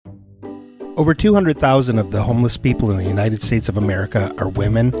Over 200,000 of the homeless people in the United States of America are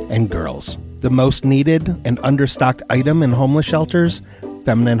women and girls. The most needed and understocked item in homeless shelters,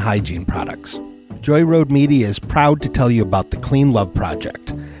 feminine hygiene products. Joy Road Media is proud to tell you about the Clean Love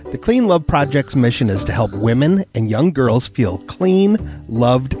Project. The Clean Love Project's mission is to help women and young girls feel clean,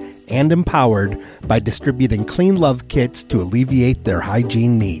 loved, and empowered by distributing Clean Love kits to alleviate their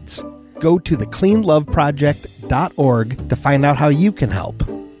hygiene needs. Go to thecleanloveproject.org to find out how you can help.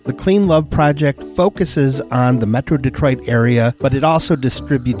 The Clean Love Project focuses on the Metro Detroit area, but it also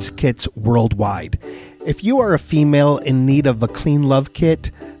distributes kits worldwide. If you are a female in need of a Clean Love kit,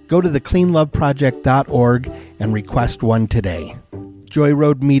 go to thecleanloveproject.org and request one today. Joy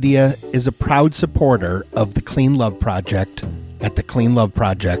Road Media is a proud supporter of the Clean Love Project at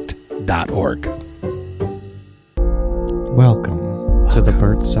thecleanloveproject.org. Welcome to the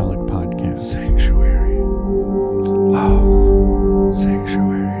Bert Selleck Podcast. Sanctuary. Love.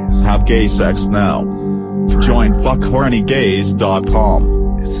 Sanctuaries. Have gay sex now. Join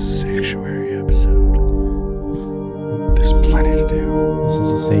fuckhornygays.com. It's a sanctuary episode. There's plenty to do. This is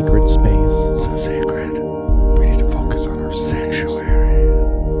a sacred space. So sacred. We need to focus on our sanctuary.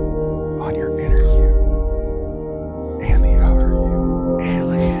 On your inner you. And the outer you.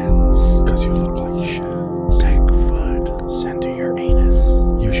 Aliens. Because you look like shit. Bigfoot. Send to your anus.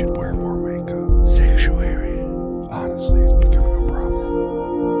 You should wear more makeup. Sanctuary. Honestly, it's becoming a problem.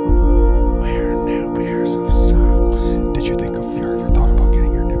 Wear new pairs of socks. Did you think of, you ever thought about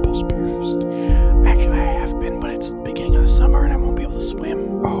getting your nipples pierced? Actually, I have been, but it's the beginning of the summer and I won't be able to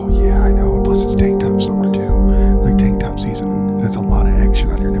swim. Oh, yeah, I know. Plus, it's tank top summer, too. Like tank top season. That's a lot of action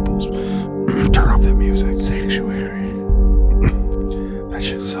on your nipples. Turn off that music. Sanctuary. That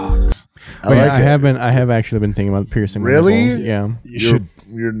shit sucks. I have actually been thinking about piercing my Really? nipples. Yeah.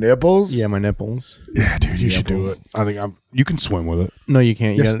 Your nipples? Yeah, my nipples. Yeah, dude, you should do it. I think you can swim with it. No, you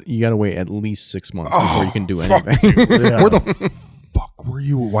can't. Yes. You gotta wait at least 6 months before you can do fuck anything. Where the fuck were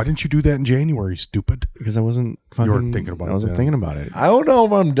you? Why didn't you do that in January, stupid? Because I wasn't fucking... You weren't thinking about it I wasn't then. thinking about it. I don't know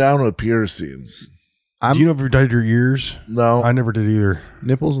if I'm down with piercings. Do you ever dyed your ears? No. I never did either.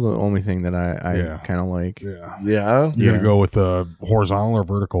 Nipples are the only thing that I Yeah. kind of like. Yeah. Yeah? You're gonna go with horizontal or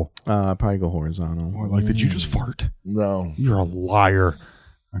vertical? Probably go horizontal. Or like, did you just fart? No. You're a liar.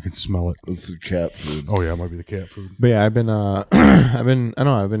 I can smell it. It's the cat food. Oh yeah, it might be the cat food. But yeah, I've been I've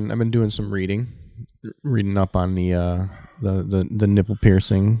been doing some reading up on the nipple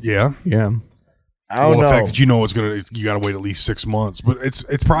piercing. Yeah. Yeah. I don't The know. fact that you know you gotta wait at least 6 months, but it's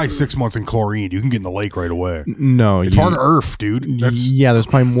probably 6 months in chlorine. You can get in the lake right away. No, It's part of Earth, dude. Yeah, there's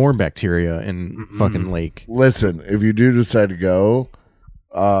probably more bacteria in fucking lake. Listen, if you do decide to go,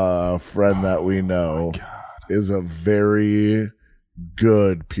 a friend that we know is a very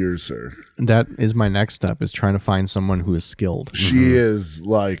good piercer. That is my next step, is trying to find someone who is skilled. She is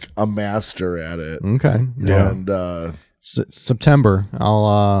like a master at it. Okay. Yeah. And September,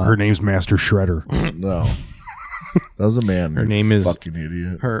 I'll Her name's Master Shredder. no. That was a man. Her you name is- fucking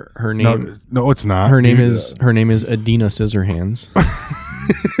idiot. her name No, it's not. her name is Adina Scissorhands.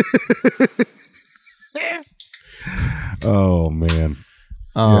 Oh man.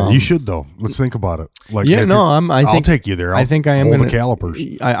 Yeah, you should though. Let's think about it. Like, Yeah, if no, you're- I'll take you there. I think I am hold gonna the calipers.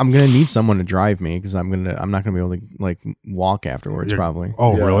 I'm gonna need someone to drive me because I'm not gonna be able to like walk afterwards. Probably.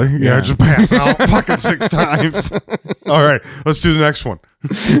 Oh, Yeah. really? Yeah, just pass out fucking 6 times. All right, let's do the next one.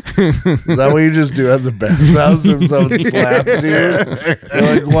 Is that what you just do at the bathhouse if someone slaps you? You're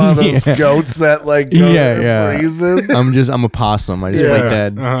like one of those goats that like goes and freezes. I'm a possum. I just play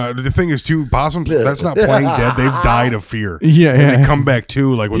dead. The thing is, too, possums, that's not playing dead. They've died of fear. Yeah, And yeah. they come back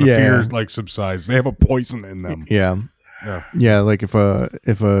too, like when the Yeah. fear like subsides. They have a poison in them. Yeah. Yeah. Yeah, like if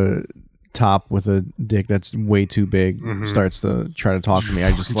a top with a dick that's way too big starts to try to talk to me,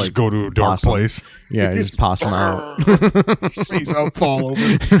 I just like go to a dark possum. place. Yeah, I just possum out. Face out, fall over.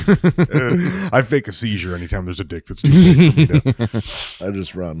 I fake a seizure anytime there's a dick that's too big for me to- I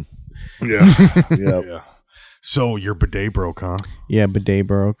just run. Yeah. Yep. Yeah. So your bidet broke, huh? Yeah, bidet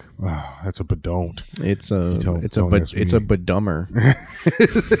broke. Oh, that's a bedon't. It's a don't it's ask a me. bedummer.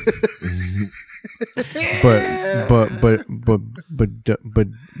 but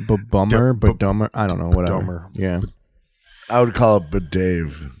bummer, bedummer. I don't know, whatever. Bedummer. Yeah, I would call it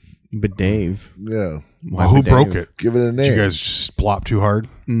Bedave. bedave. Yeah. Why Who bedave? broke it? Give it a Did name. you guys just plop too hard?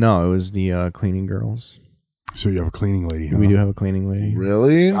 No, it was the cleaning girls. So you have a cleaning lady, huh? We do have a cleaning lady.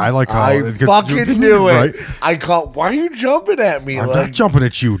 Really? I like how I it gets- fucking knew it. Right? I call. Why are you jumping at me? I'm like, not jumping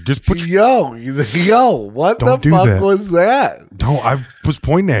at you. Just put your... yo, what Don't the do fuck that. was that? Don't. was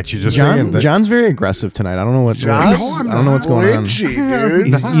pointing at you, just saying that. John's very aggressive tonight. I don't know what. I don't know what's going on. Flinchy,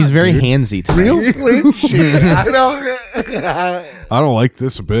 dude. He's very handsy tonight. Real flinchy. I don't like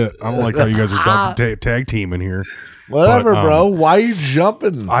this a bit. I don't like how you guys are tag teaming here. Whatever, But, bro. Why are you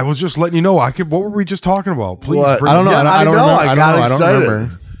jumping? I was just letting you know. What were we just talking about? Please, What? bring I don't know. Yeah, I don't I know. remember. I I got don't excited.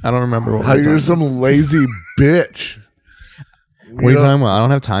 remember. I don't remember what How we were you're talking some lazy bitch. What are you talking about? I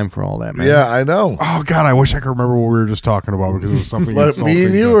don't have time for all that, man. Yeah, I know. Oh God, I wish I could remember what we were just talking about because it was something. But insulting me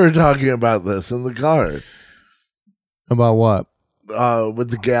and you to- were talking about this in the car. About what? With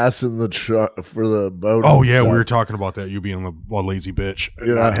the gas in the truck for the boat. Oh and yeah, we stuff. were talking about that. You being a lazy bitch, and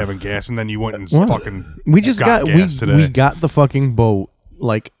Yeah. not having gas, and then you went and What? fucking. We just got gas today. we got the fucking boat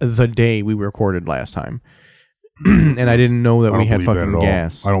like the day we recorded last time, and I didn't know that I don't we had believe that fucking at all.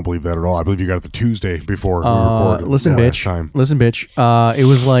 gas. I don't believe that at all. I believe you got it the Tuesday before we recorded. Listen, last bitch. time. Listen, bitch. It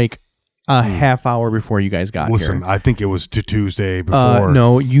was like a half hour before you guys got Listen, here. I think it was to Tuesday before.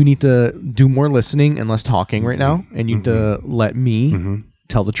 No, you need to do more listening and less talking right now, and you need to let me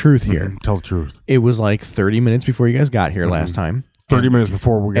tell the truth here. Tell the truth. It was like 30 minutes before you guys got here last time. 30 minutes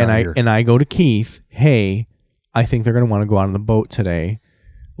before we got here. And I go to Keith, hey, I think they're gonna want to go out on the boat today.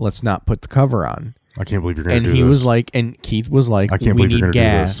 Let's not put the cover on. I can't believe you're going to And do he this. was like, and Keith was like, I can't we believe you're need gonna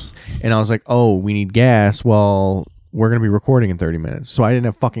do gas. And I was like, oh, we need gas. Well, we're gonna be recording in 30 minutes, so I didn't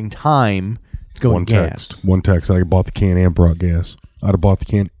have fucking time to go one and gas. text. One text. I bought the can and brought gas. I'd have bought the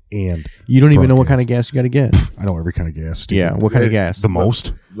can and. You don't even brought know what gas. kind of gas you got to get. I know every kind of gas. Steve. Yeah, what kind of gas? The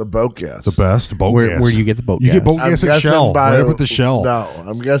most, the boat gas. the best, boat Where gas. do you get the boat You gas? get boat gas at Shell. Right up at the Shell. No,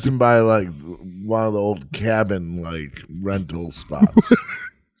 I'm guessing by like one of the old cabin like rental spots.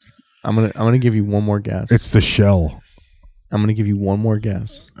 I'm gonna give you one more guess. It's the Shell. I'm gonna give you one more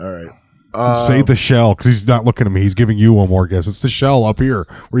guess. All right. Say the Shell because he's not looking at me. He's giving you one more guess. It's the Shell up here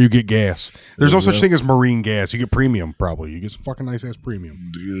where you get gas. There's no such thing as marine gas. You get premium probably. You get some fucking nice ass premium.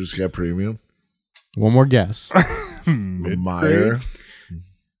 Do you just get premium? One more guess. Meyer.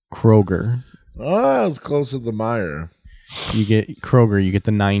 Kroger. Oh, I was close to the Meyer. You get Kroger. You get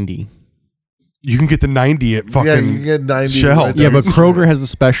the 90. You can get the 90 at fucking Yeah, you can get 90. Shell. right Yeah, there. but Kroger has the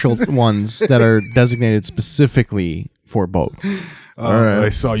special ones that are designated specifically for boats. They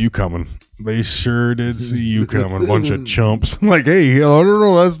saw you coming. They sure did see you coming. Bunch of chumps. Like, hey, I don't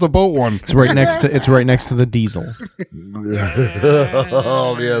know. That's the boat one. It's right next to the diesel.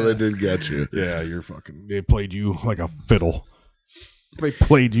 Oh, yeah, they did get you. Yeah, you're fucking. They played you like a fiddle. They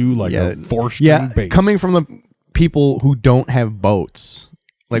played you like a four-string Yeah, bass. coming from the people who don't have boats.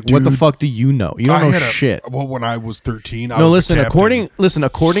 Like, what the Dude, fuck do you know? You don't know had shit. Well, when I was 13, I No, was listen. the captain.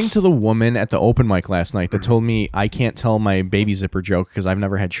 According to the woman at the open mic last night that told me I can't tell my baby zipper joke because I've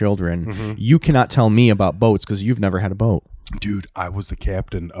never had children. You cannot tell me about boats because you've never had a boat. Dude, I was the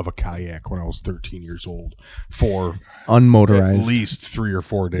captain of a kayak when I was 13 years old for Unmotorized. at least 3 or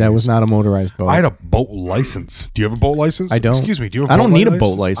 4 days. That was not a motorized boat. I had a boat license. Do you have a boat license? I don't. Excuse me. Do you have? I don't boat need a license?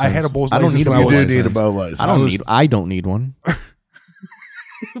 boat license. I had a boat license. I don't need a when I You boat was- do need a license. boat license. I don't need one.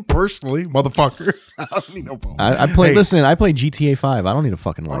 personally, motherfucker. I don't need no boat. I play. Hey, Listen, I play GTA 5. I don't need a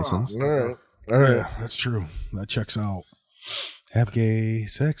fucking license. All right. All right. Yeah, that's true. That checks out. Have gay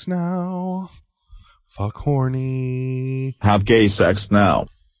sex now. Fuck horny. Have gay sex now.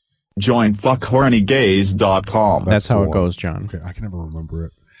 Join fuckhornygays.com. That's the how it one. goes, John. Okay, I can never remember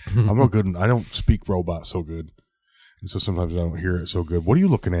it. I'm no good. I don't speak robot so good, and so sometimes I don't hear it so good. What are you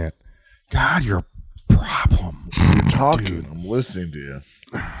looking at? God, you're a problem. You're talking. I'm listening to you.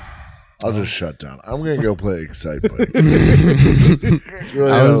 I'll just shut down. I'm going to go play Excite Bike. It's really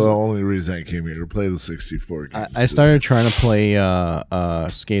the only reason I came here to play the 64 games. I started trying to play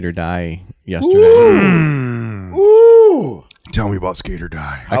Skate or Die yesterday. Ooh! Tell me about Skate or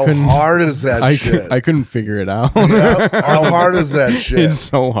Die. How couldn't- hard is that shit? I couldn't figure it out. How hard is that shit? It's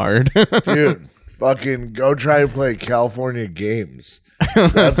so hard. Dude, fucking go try to play California Games.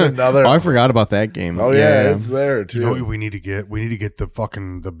 That's another. I forgot about that game. Oh, yeah, it's there, too. You know what we need to get? We need to get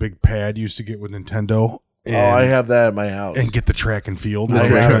the big pad you used to get with Nintendo. And, I have that at my house. and get the track and field. I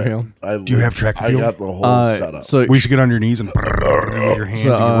track have and it. field. Do you have track and I field? got the whole setup. So We should get on your knees and with your hands. So,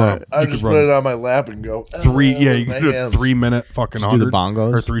 you can run. I You just could put run it on my lap and go. you my can do a hands. 3-minute fucking Just do the 100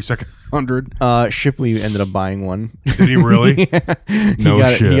 bongos? or 3-second 100. Shipley ended up buying one. Did he really? He No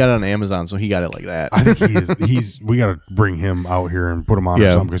got shit. It, he got it on Amazon, so he got it like that. I think he's. We got to bring him out here and put him on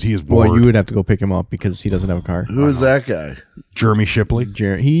or something because he is bored. Well, you would have to go pick him up because he doesn't have a car. Who is that guy? Jeremy Shipley.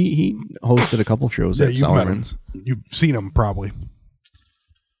 Jared, he hosted a couple shows at you've met him. Solomons. You've seen him probably.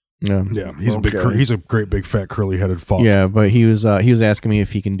 Yeah. Yeah, he's a big. Okay. He's a great big fat curly headed fuck. Yeah, but he was asking me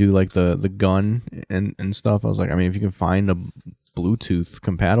if he can do like the gun and stuff. I was like, I mean, if you can find a Bluetooth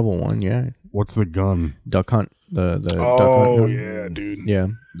compatible one, yeah. What's the gun? Duck Hunt The duck Oh hunt. yeah, dude. Yeah.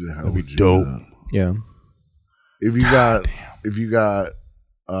 That'd be dope. Yeah. If you got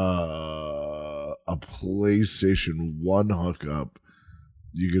a PlayStation 1 hookup,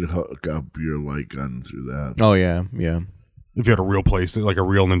 you could hook up your light gun through that. Oh yeah. Yeah. If you had a real place, like a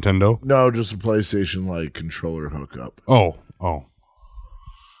real Nintendo. No, just a PlayStation like controller hookup. Oh.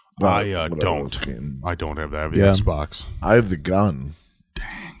 But I whatever don't. this game. I don't have that. I have the Yeah. Xbox. I have the gun.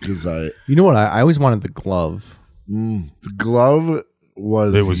 Because You know what? I always wanted the glove. the glove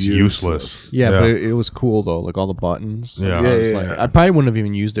was It was useless. Yeah, Yeah. but it was cool though. Like all the buttons. Yeah. I was Yeah, like, yeah. I probably wouldn't have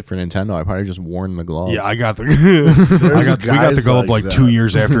even used it for Nintendo. I probably just worn the glove. Yeah, I got the. There's we got the guys glove like that. 2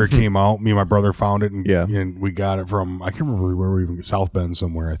 years after it came out. Me and my brother found it, and, Yeah. and we got it from I can't remember where we even South Bend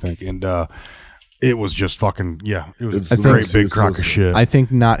somewhere, I think, and it was just fucking it was It's a the great most big crock of useless. shit. I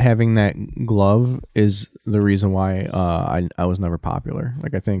think not having that glove is the reason why I was never popular.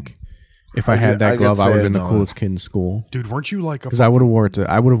 Like I think if I had I that could glove, I would say have been the no. coolest kid in school. Dude, weren't you like a? Because I would have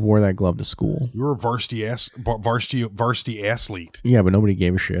wore that glove to school. You were a varsity athlete. Yeah, but nobody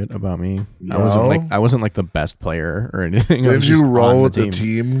gave a shit about me. No? I wasn't like the best player or anything. I was Did you just on roll with the the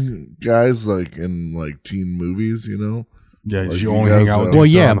team guys like in like teen movies? You know. Yeah, Like did you you only guys hang out? are- with Well,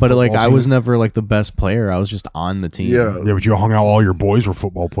 dudes that were yeah, on the but like football I team? was never like the best player. I was just on the team. Yeah. Yeah, but you hung out. All your boys were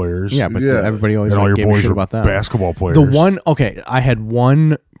football players. Yeah, but Yeah. everybody always and all like, your gave a boys shit were about that. basketball players. I had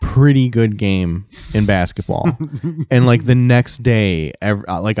one pretty good game in basketball, and like the next day,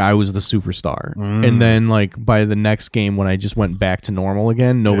 like I was the superstar, and then like by the next game when I just went back to normal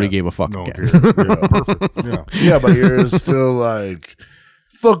again, nobody gave a fuck No, again. yeah. Yeah, but you're still like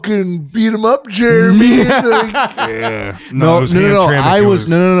fucking beat him up, Jeremy. Like, Yeah. No, it was no. Hamtramck. I It was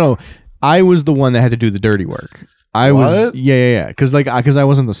no. I was the one that had to do the dirty work. I was What? yeah. Because I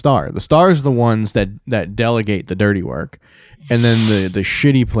wasn't the star. The stars are the ones that delegate the dirty work, and then the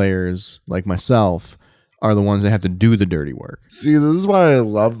shitty players like myself are the ones that have to do the dirty work. see, this is why I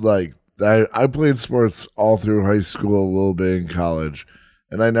love like I played sports all through high school, a little bit in college,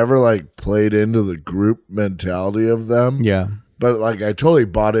 and I never like played into the group mentality of them. Yeah. But like I totally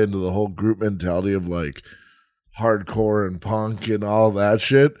bought into the whole group mentality of like hardcore and punk and all that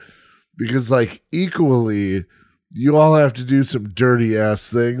shit. Because like equally you all have to do some dirty ass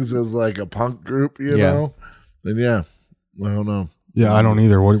things as like a punk group, you Yeah. know? And yeah. I don't know. Yeah, I don't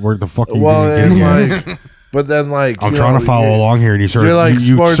either. Where the fuck are you Well, getting and at? like but then like I'm you trying know, to follow you- along here, and you start. you're like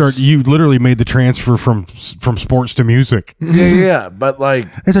you sports- You literally made the transfer from sports to music. Yeah, but like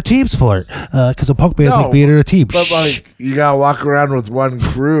It's a team sport because a punk band's No, like being in a team. but like you gotta walk around with one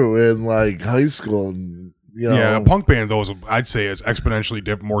crew in like high school and you know Yeah, a punk band though, I'd say is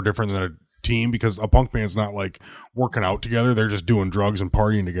exponentially more different than a team because a punk band's not like working out together; they're just doing drugs and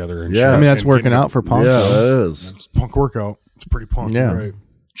partying together. And Yeah. shit. I I mean that's And working getting- out for punk. yeah, though. it is. It's a punk workout. It's pretty punk. Yeah. Right.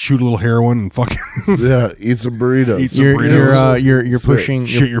 Shoot a little heroin and fucking Yeah, eat some burritos. Eat some You're burritos. you're Sick. pushing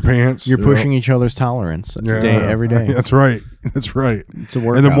shit your pants. you're pushing each other's tolerance every day. That's right. That's right. It's a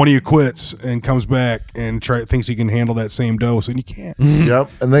workout. And then one of you quits and comes back and thinks he can handle that same dose, and you can't. Yep,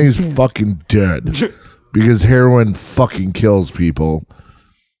 and then he's fucking dead because heroin fucking kills people.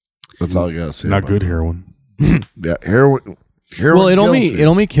 That's all I gotta say. Not about good that. heroin. Yeah, heroin. Heroin. Well, it kills only me. it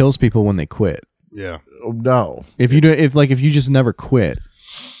only kills people when they quit. Yeah. Oh, no, If you if you just never quit,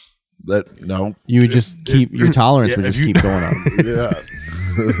 that no. you would just keep your tolerance would if just you- keep going up. Yeah,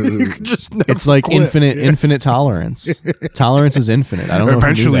 Just It's like infinite tolerance. Tolerance is infinite. I don't know.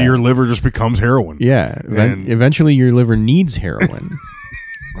 eventually if you your knew liver just becomes heroin. that. and- eventually your liver needs heroin.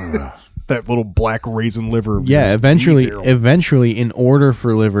 That little black raisin liver. of Yeah, yours eventually, needs heroin. eventually, in order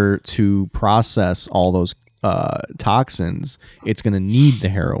for liver to process all those toxins, it's going to need the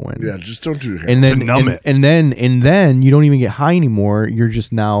heroin. yeah. Just don't do heroin. And then, To numb it. and then you don't even get high anymore. You're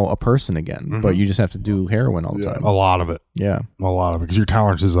just now a person again, Mm-hmm. but you just have to do heroin all the time. a lot of it. Yeah, A lot of it because your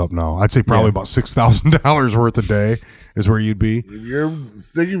tolerance is up now. I'd say probably about $6,000 worth a day is where you'd be.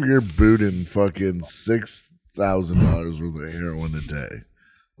 Think if you're booting fucking $6,000 worth of heroin a day,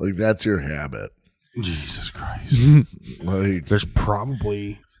 like that's your habit. Jesus Christ. Like There's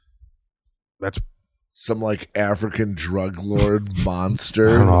probably that's some like African drug lord I monster.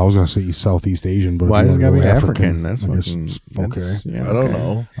 don't know. I was gonna say Southeast Asian, but why if you does it wanna gotta go be African? That's I guess fucking it's that's- okay. yeah, I don't okay.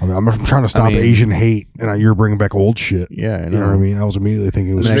 know. I mean, I'm trying to stop mean- Asian hate, and you're bringing back old shit. Yeah, I You know know. what I mean? I was immediately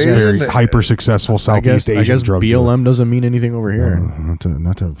thinking it was I just mean, very isn't it- hyper successful I guess Southeast Asian drug dealer. BLM doesn't mean anything over here.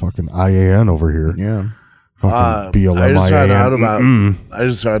 Not to fucking IAN over here. Yeah. Fucking BLM, I just found out IAN. about. Mm-mm. I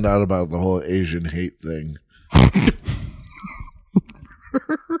just found out about the whole Asian hate thing.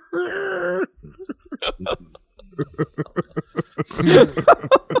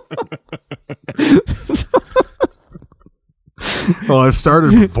 Well, it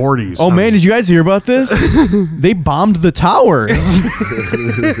started in the 40s. Oh man, did you guys hear about this? They bombed the towers.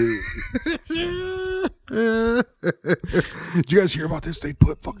 Did you guys hear about this? They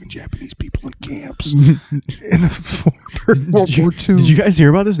put fucking Japanese people in camps in the World War II. Did you guys hear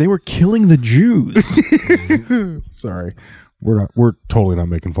about this? They were killing the Jews. Sorry, we're totally not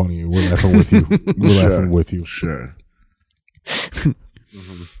making fun of you. We're laughing with you. We're laughing with you. Sure.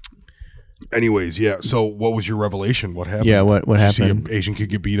 Anyways, yeah. So, what was your revelation? What happened? Yeah, what Did you see happened? an Asian kid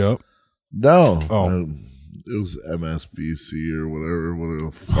get beat up? No. Oh. It was MSBC or whatever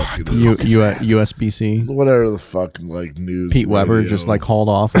the fuck it is. USBC. Whatever the fucking like news. Pete Weber radio. just like hauled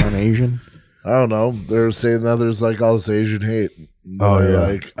off on an Asian. I don't know. They're saying that there's like all this Asian hate. Oh And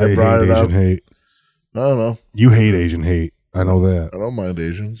yeah, I brought it up. Asian hate. I don't know. You hate Asian hate. I know that. I don't mind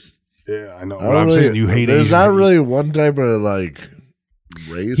Asians. Yeah, I know. I don't saying you hate There's Asian not hate. really one type of like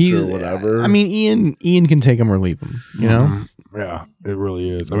race or whatever. I mean, Ian can take him or leave him. You know. Yeah, it really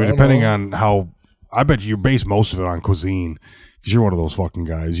is. I mean, I don't depending know. on how, I bet you base most of it on cuisine because you're one of those fucking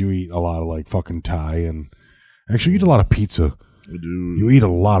guys. You eat a lot of like fucking Thai and actually you eat a lot of pizza. I do. You eat a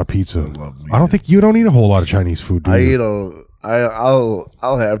lot of pizza. love meat. I don't think you don't eat a whole lot of Chinese food. Do I you? eat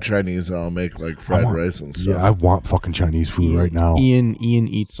I'll have Chinese and I'll make like fried rice and stuff. Yeah, I want fucking Chinese food right now. Ian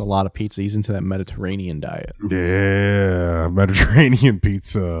eats a lot of pizza. He's into that Mediterranean diet. Yeah, Mediterranean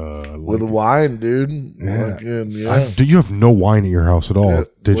pizza. With wine, dude. Yeah. Fucking, yeah. Did you have no wine at your house at all?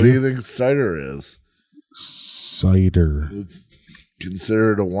 Did what you? do you think cider is? Cider. It's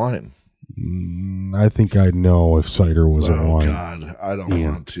considered a wine. I think I'd know if cider was a Oh wine. God, I don't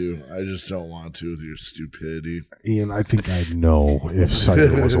Yeah. want to. I just don't want to with your stupidity. Ian, I think I'd know if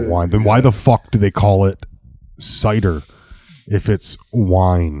cider was a wine. Then why the fuck do they call it cider if it's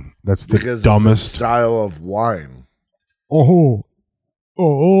wine? That's the Because dumbest. it's a style of wine.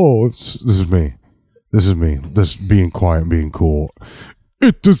 This is me. This is me. This being quiet and being cool.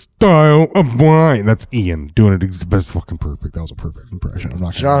 It's a style of wine. That's Ian doing it. It's the best fucking perfect. That was a perfect impression. I'm not gonna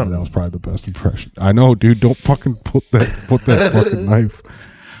lie, John. that was probably the best impression. I know, dude. Don't fucking put that fucking knife. I'm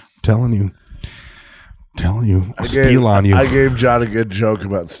telling you. I'll steal on you. I gave John a good joke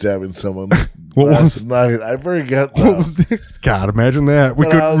about stabbing someone What last was- night. I forget. What was the, God, imagine that. We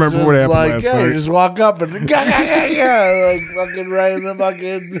But couldn't I was remember what just happened like, last yeah, night. you just walk up and like fucking right in the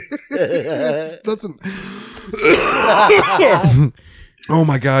fucking. Oh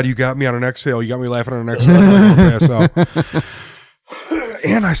my God, you got me on an exhale. You got me laughing on an exhale. I'm gonna pass out.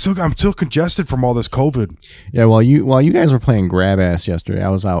 And I'm still congested from all this COVID. Yeah, while you guys were playing grab ass yesterday, I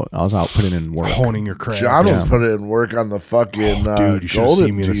was out putting in work. Honing your craft. John was putting in work on the fucking dude, you should've golden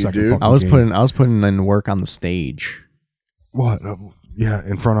seen me in the tee, second dude. fucking- I was putting in work on the stage. What? Yeah,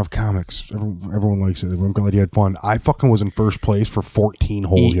 in front of comics. Everyone likes it. I'm glad you had fun. I fucking was in first place for 14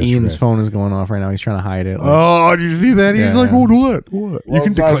 holes yesterday. Ian's phone is going off right now. He's trying to hide it. Like, Oh, did you see that? He's Yeah. like, what? You Well,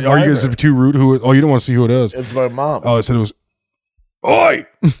 can it's not declare. Are you guys Viber. too rude? Who? Oh, you don't want to see who it is? It's my mom. Oh, I said it was. Oi,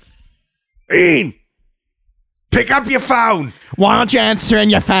 Ian, pick up your phone. why don't you answer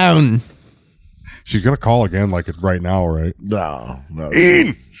in your phone? She's gonna call again, like right now, right? No.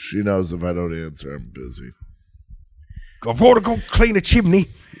 Ian! She knows if I don't answer, I'm busy. I've got to go clean a chimney.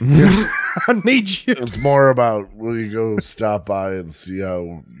 I need you. It's more about will you go stop by and see how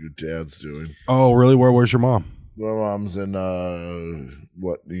your dad's doing. Oh, really? Where's your mom? My mom's in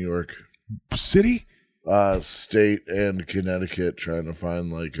New York, City. state and Connecticut, trying to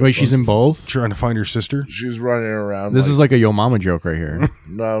find like. Wait, she's in both? Trying to find your sister. She's running around. This is like a Yo Mama joke right here.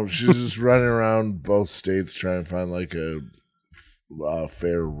 no, she's just running around both states trying to find like a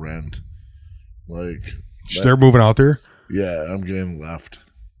fair rent. Like, They're moving out there. yeah, I'm getting left.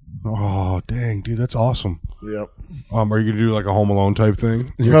 Oh, dang, dude, that's awesome. Yep. Are you gonna do like a Home Alone type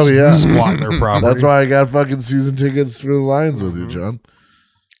thing? Oh, yeah. Squatting their property. That's why I got fucking season tickets for the Lions with you, John.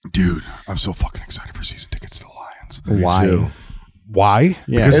 dude. I'm so fucking excited for season tickets to the Lions. Why? too. Why?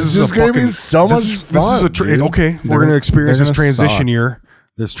 Yeah. Because It's this is just a gonna be fucking- so this much is- this is a fun, dude. okay, we're gonna gonna- experience they're this gonna transition suck. year.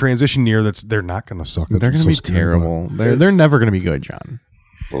 This transition year. They're not gonna suck. That's They're what's gonna so be scary about it. terrible. They're never gonna be good, John.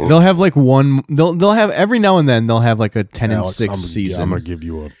 They'll have like one. They'll have every now and then. They'll have like a 10 and Alex, 6 I'm season, gonna give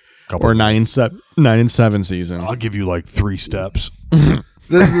you a couple. or 9 and 7 season. I'll give you like 3 steps.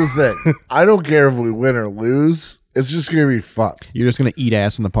 This is the thing. I don't care if we win or lose. It's just gonna be fun. You're just gonna eat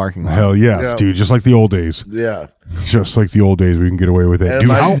ass in the parking lot. Hell yes, Yeah. dude. Just like the old days. Yeah. Just like the old days, we can get away with it. And Dude,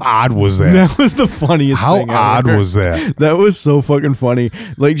 my- how odd was that? That was the funniest How thing odd ever. was that? That was so fucking funny.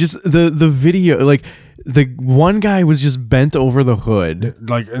 Like just the video, like the one guy was just bent over the hood,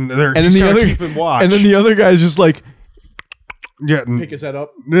 Like, and and then the other, keeping watch. and then the other guy's just like yeah, his head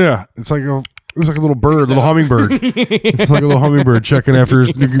up. yeah. It's like, oh, It was like a little bird, little hummingbird. It's like a little hummingbird checking after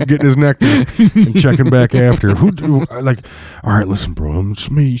getting his nectar and checking back after. Like, all right, listen, bro, I'm just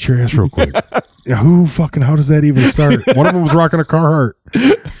gonna eat your ass real quick. Yeah, how does that even start? One of them was rocking a Carhartt.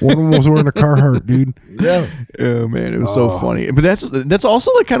 One of them was wearing a Carhartt, dude. Yeah. Oh man, it was so funny. But that's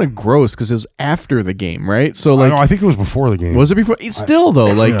also like kind of gross because it was after the game, right? So Like, like, I think it was before the game. was it before? It's still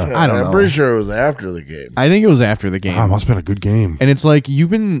though, like I don't know. I'm pretty sure it was after the game. I think it was after the game. Ah, it must have been a good game. And it's like you've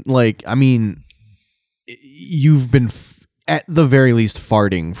been like, I mean, you've been at the very least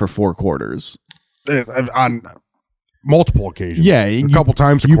farting for 4 quarters. On multiple occasions. Yeah, a couple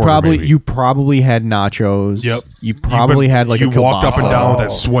times. You probably had nachos. Yep. You probably had like you a kielbasa. walked up and down with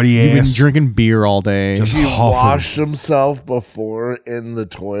that sweaty You've been ass. drinking beer all day. Just He huffing. washed himself before in the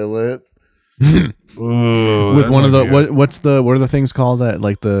toilet. with one of the what are the things called that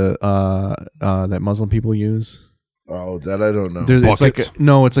like the that Muslim people use? Oh, that I don't know. It's like Buckets?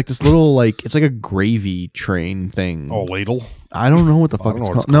 it's like this little like it's like a gravy train thing. Oh, ladle. I don't know what the fuck don't it's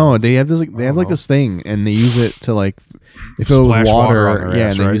know what called. it's No, they have this like this thing and they use it to like if it was Splash water on water, their yeah,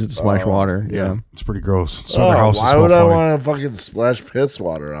 ass, and they right? use it to splash water. Yeah. It's pretty gross. So their house why would I want to fucking splash piss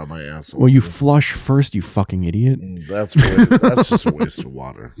water on my asshole? Well, you flush first, you fucking idiot. That's just a waste of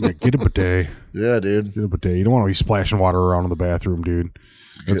water. Yeah, get a bidet. Yeah, dude. Get a bidet. You don't want to be splashing water around in the bathroom, dude.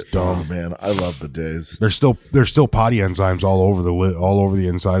 That's dumb. Oh, man, I love bidets. There's still potty enzymes all over the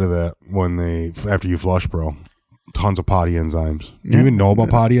inside of that after you flush, bro. Tons of potty enzymes. Do you even know about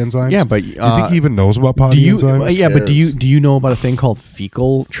potty enzymes? Yeah, but you think he even knows about potty do you? enzymes? Yeah, but do you know about a thing called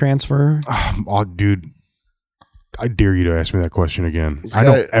fecal transfer? Oh, dude, I dare you to ask me that question again. This I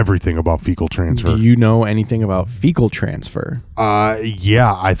know guy- everything about fecal transfer. Do you know anything about fecal transfer?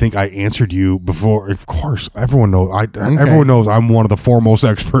 Yeah, I think I answered you before. Of course, everyone knows. Everyone knows I'm one of the foremost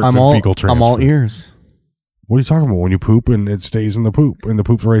experts in fecal transfer. I'm all ears. What are you talking about? When you poop and it stays in the poop, and the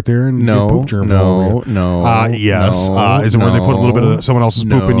poop's right there, and you get poop germs all over you? Yes. Is it where they put a little bit of someone else's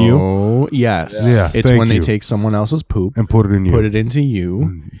poop in you? Yes. Yeah, It's thank when they you. take someone else's poop And put it in you. put it into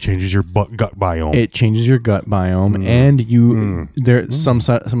you. It changes your gut biome. It changes your gut biome, and you some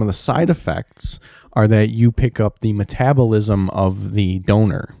of the side effects are that you pick up the metabolism of the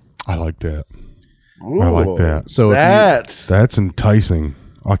donor. I like that. I like that. So That's enticing.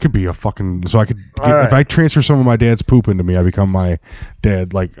 I could be a fucking. So I could. right. If I transfer some of my dad's poop into me, I become my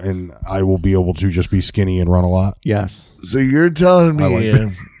dad. Like, and I will be able to just be skinny and run a lot. yes, So you're telling me like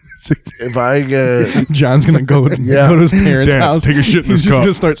that. if I get John's gonna go to his parents' Dad, house. take a shit in He's this just cup.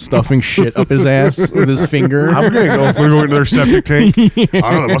 gonna start stuffing shit up his ass with his finger. I'm gonna go. We're going to their septic tank. I don't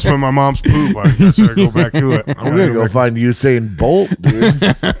know. That must have been my mom's poop. I guess I go back to it. I'm gonna go find Usain Bolt, dude.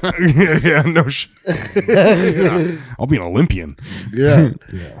 yeah, no shit. Yeah. I'll be an Olympian. Yeah.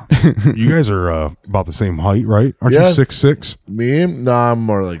 You guys are about the same height, right? Aren't Yeah. you 6'6"? Me? No, I'm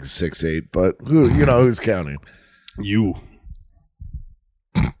more like 6'8", but who's counting?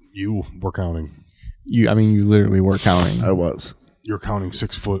 You were counting. You literally were counting. I was. You're counting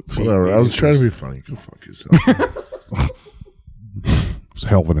 6 foot. Feet. Whatever. I was trying to be funny. Go fuck yourself. It's a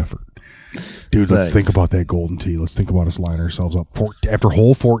hell of an effort. Dude, let's Thanks. think about that golden tee. Let's think about us lining ourselves up after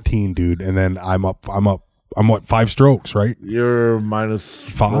hole 14, dude. And then I'm what, 5 strokes, right? You're minus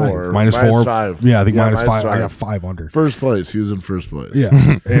 5. 4. Minus 4. 5. Yeah, I think minus minus 5. I got 5 under. First place. He was in first place.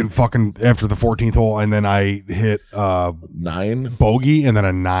 Yeah. And fucking after the 14th hole, and then I hit 9. bogey and then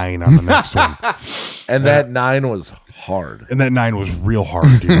a 9 on the next one. And that 9 was hard. And that 9 was real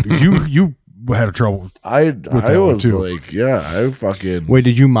hard, dude. You had a trouble. I that one, was too. like, yeah, I fucking. Wait,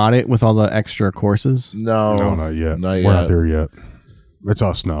 did you mod it with all the extra courses? No. No, not yet. Not We're not yet. there yet. It's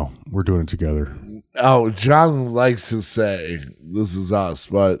us now. We're doing it together. Oh, John likes to say this is us,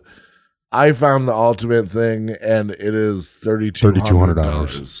 but I found the ultimate thing and it is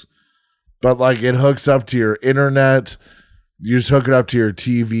 $3,200. But like it hooks up to your internet. You just hook it up to your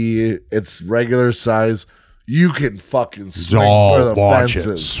TV. It's regular size. You can fucking swing for the watch it.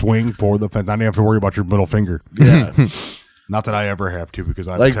 fences. Swing for the fence. I don't have to worry about your middle finger. Yeah. Not that I ever have to, because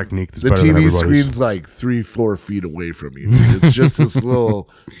I have Like a technique that's the better than TV everybody's. screen's like 3-4 feet away from you. Dude. It's just this little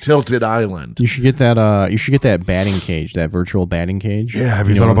tilted island. You should get that. You should get that batting cage, that virtual batting cage. Yeah, have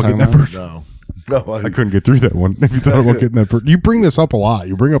you know thought what about I'm getting that talking first? No, I couldn't get through that one. Have you thought about getting that first? You bring this up a lot.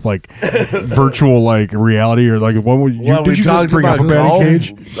 You bring up like virtual like reality or like what would you? Well, we did you just talked bring up a about batting golf,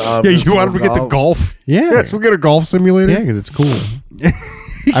 cage? Yeah, you virtual wanted to get the golf. Yeah. Yes, we'll get a golf simulator. Yeah, because it's cool.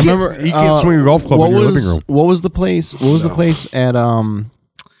 I remember you can't swing a golf club what in your was, living room. What was the place? What was the place at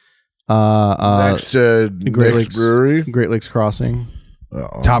next to Great Nick's Lakes Brewery. Great Lakes Crossing?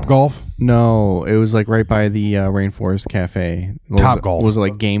 Top golf. No, it was like right by the Rainforest Cafe. What Top was it? Golf. Was it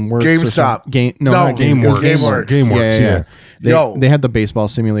like GameWorks? or GameStop. something? No, not GameWorks. GameWorks. GameWorks. GameWorks, yeah. They had the baseball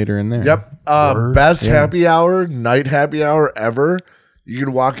simulator in there. Yep. Best happy hour, night happy hour ever. You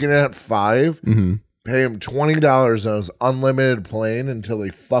could walk in at 5, pay him $20 on his unlimited plane until they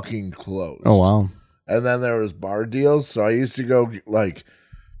fucking closed. Oh wow. And then there was bar deals. So I used to go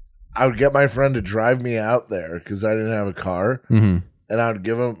I would get my friend to drive me out there because I didn't have a car, and I would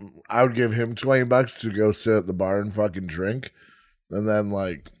give him $20 to go sit at the bar and fucking drink, and then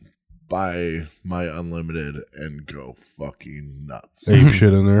buy my unlimited and go fucking nuts. Ape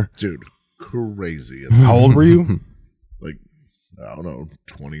shit in there. Dude, crazy. How old were you? I don't know,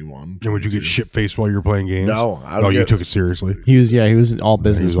 21. And would you get shit faced while you were playing games? No. You took it seriously. He was all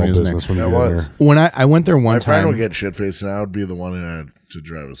business He was when all he was business there. when you That got was. there. When I went there one My friend time, would get shit faced, and I would be the one who had to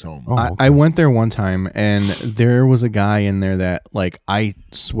drive us home. Oh. I went there one time, and there was a guy in there that I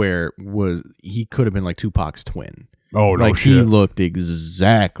swear he could have been like Tupac's twin. Oh, no He shit. looked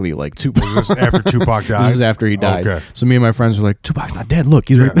exactly like Tupac. Was this after Tupac died? This is after he died. Okay. So me and my friends were like, Tupac's not dead. Look,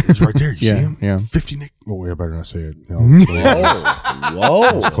 he's Yeah, right. he's right there. You Yeah, see him? yeah. 50 Nick. Oh, wait, I better not say it. No,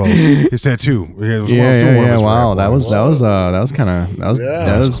 Whoa. close. His tattoo. Yeah, it was one of his Wow, rap that lines. was kind of Close.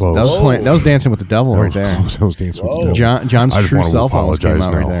 that was dancing with the devil right there. Close. That was dancing with the devil. John's I just true want to self almost came apologize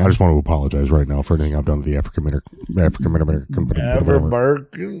out now. right there. I just want to apologize right now for everything I've done to the African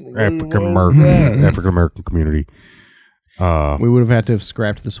American community. We would have had to have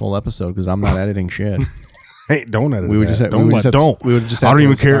scrapped this whole episode because I'm not editing shit. Hey, don't edit We would that. just have, Don't we would let- just have, don't. we would just I have don't to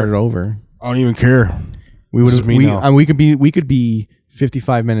even care. start it over. I don't even care. We would This is have me now. we could be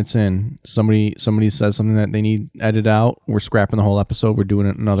 55 minutes in. Somebody says something that they need edited out. We're scrapping the whole episode. We're doing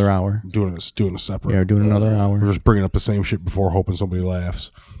it another hour. Doing a separate. Yeah, we're doing another We're hour. just bringing up the same shit before, hoping somebody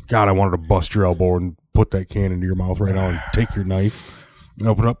laughs. God, I wanted to bust your elbow and put that can into your mouth right now and take your knife and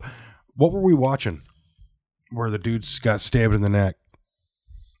open up. What were we watching? Where the dudes got stabbed in the neck.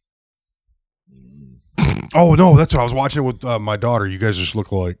 Oh no, that's what I was watching with my daughter. You guys just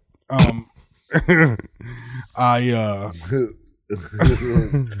look alike. I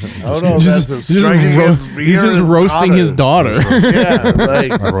don't know if that's a strike against me He's or just his roasting his daughter. Yeah,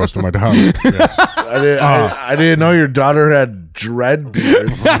 I roasted my daughter. Yes. I didn't know your daughter had dread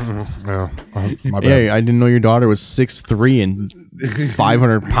beards. No, my bad. Yeah, I didn't know your daughter was 6'3" and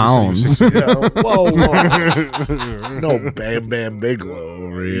 500 pounds. Yeah, whoa. No Bam Bam Bigelow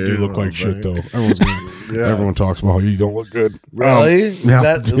over here. You do look like shit though. Everyone talks about how you don't look good. Really? Is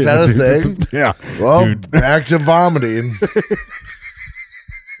that a dude, thing? Yeah. Well, Dude. back to vomiting.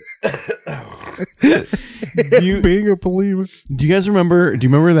 Being a believer. Do you guys remember? Do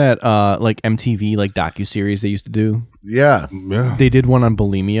you remember that MTV docuseries they used to do? Yeah. Yeah. They did one on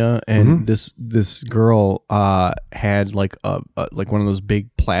bulimia, and this girl had like one of those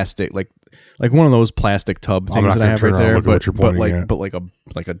big plastic like one of those plastic tub I'm things not that I gonna have turn right around there, and look at what you're pointing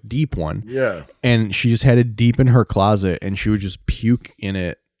at. like a deep one. Yeah. And she just had it deep in her closet, and she would just puke in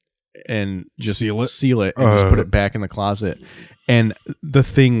it and just Seal it? and just put it back in the closet. And the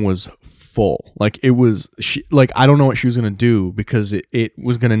thing was full. Like it was I don't know what she was gonna do because it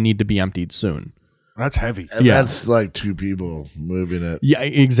was gonna need to be emptied soon. That's heavy. And Yeah. that's like two people moving it. Yeah,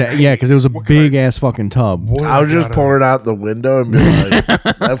 exactly. Yeah, because it was a big ass fucking tub. I would just pour it out the window and be like,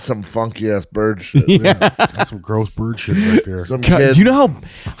 that's some funky ass bird shit. That's some gross bird shit right there. Some God, kids. do you know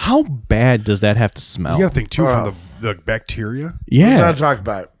how bad does that have to smell? You gotta think too from the bacteria, Let's Yeah. not talk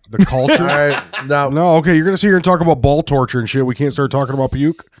about it. the culture. All right. No. No, okay, you're gonna sit here and talk about ball torture and shit. We can't start talking about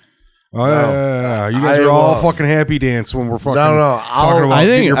puke. Oh, yeah. You guys I are all will. fucking happy dance when we're fucking No, talking about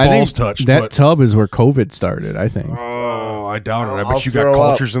getting your balls touched. that but, tub is where COVID started, I think. oh, I doubt it. I I'll bet you got throw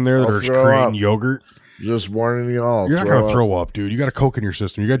cultures up. in there that I'll are just throw creating up. yogurt. Just warning you all. You're not gonna throw up, dude. You got a Coke in your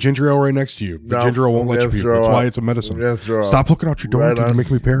system. You got ginger ale right next to you. The No, ginger ale won't I'm let you gonna puke. throw That's why up. it's a medicine. I'm gonna throw up. Stop looking out your door, Right dude. You're on.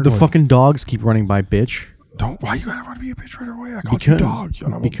 making me paranoid. The fucking dogs keep running by, bitch. Don't. Why you gotta want to be a bitch right away? I called you Because dog. You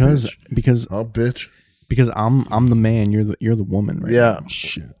know, I'm a because bitch. because Oh, bitch. because I'm the man. You're the woman. Right? Yeah.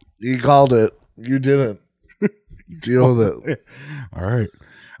 Shit. You called it. You didn't. Deal with it. All right.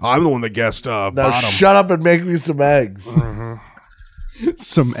 I'm the one that guessed Now bottom. shut up and make me some eggs.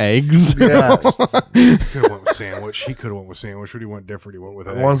 Some eggs. Yeah. Could have went with sandwich. He could have went with sandwich, but he went different. He went with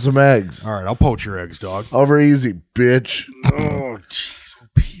eggs. I want some eggs. All right, I'll poach your eggs, dog. Over easy, bitch. Oh, jeez. Oh,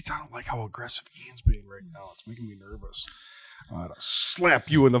 Pete, I don't like how aggressive Ian's being right now. It's making me nervous. I'll slap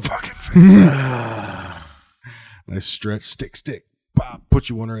you in the fucking face. Nice stretch. Stick. Pop. Put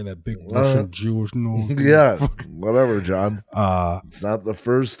you under in that big Russian Jewish nose. Yeah. Whatever, John. Uh, It's not the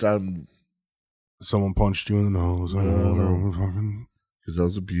first time someone punched you in the nose. I don't know. Fucking because I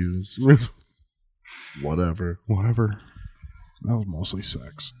was abused. Whatever. whatever. That was mostly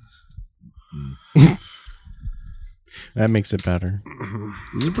sex. That makes it better.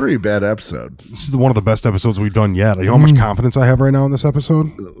 This is a pretty bad episode. This is one of the best episodes we've done yet. You know how much confidence I have right now in this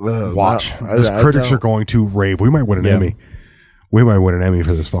episode? Watch. The critics are going to rave. We might win an Emmy. We might win an Emmy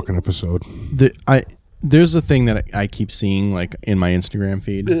for this fucking episode. There's a thing that I keep seeing like in my Instagram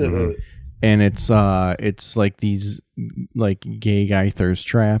feed, and it's like these like gay guy thirst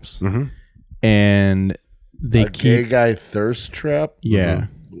traps, and they keep gay guy thirst trap. Yeah,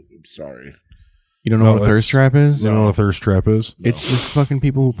 I'm sorry. You don't know what a thirst trap is? You don't know what a thirst trap is? It's just fucking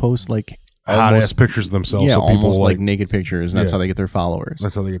people who post like hot ass pictures of themselves. Yeah, so people almost like naked pictures, and that's how they get their followers.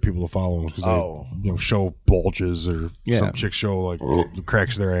 That's how they get people to follow them. They, show bulges or some chick show like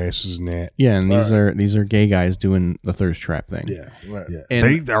cracks their asses and that. Yeah, and these are gay guys doing the thirst trap thing. Yeah,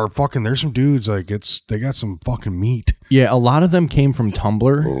 and they are fucking. There's some dudes like they got some fucking meat. Yeah, a lot of them came from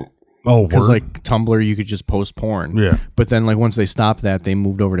Tumblr. Oh, because like Tumblr, you could just post porn. Yeah, but then like once they stopped that, they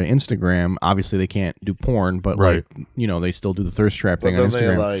moved over to Instagram. Obviously, they can't do porn, but like they still do the thirst trap thing on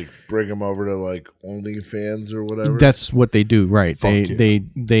Instagram. They like bring them over to like OnlyFans or whatever. That's what they do, right?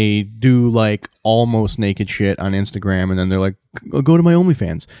 They do like almost naked shit on Instagram, and then they're like, go to my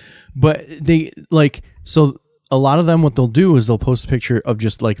OnlyFans. But they like so. A lot of them, what they'll do is they'll post a picture of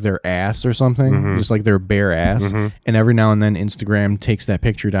just like their ass or something, just like their bare ass. And every now and then Instagram takes that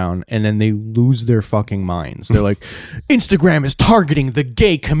picture down and then they lose their fucking minds. They're like, Instagram is targeting the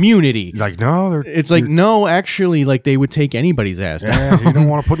gay community. Like, no, it's like, no, actually, like they would take anybody's ass down. Yeah, you don't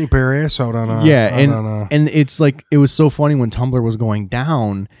want to put any bare ass out on a... And it's like, it was so funny when Tumblr was going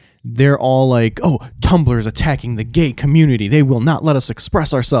down. They're all like, oh, Tumblr is attacking the gay community. They will not let us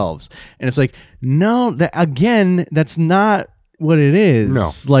express ourselves. And it's like, no, that's not what it is.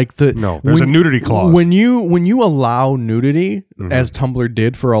 No. Like there's a nudity clause. When you allow nudity, as Tumblr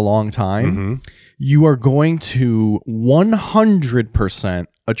did for a long time, you are going to 100%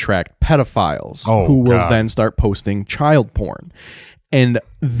 attract pedophiles who will then start posting child porn. And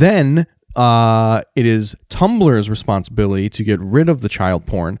then it is Tumblr's responsibility to get rid of the child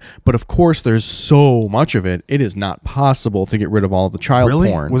porn, but of course there's so much of it, it is not possible to get rid of all of the child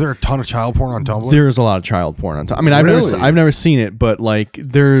porn. Was there a ton of child porn on Tumblr? There's a lot of child porn on Tumblr. I mean, I've never seen it, but like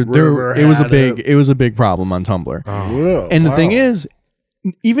it was a big problem on Tumblr. And the thing is,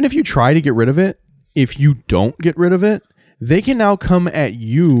 even if you try to get rid of it, if you don't get rid of it, they can now come at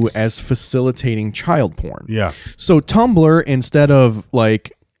you as facilitating child porn. Yeah. So Tumblr, instead of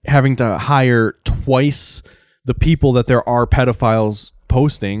like having to hire twice the people that there are pedophiles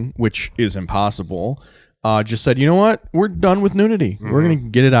posting, which is impossible, just said, you know what? We're done with nudity. We're going to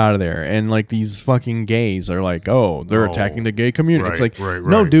get it out of there. And like these fucking gays are like, oh, they're attacking the gay community. It's like,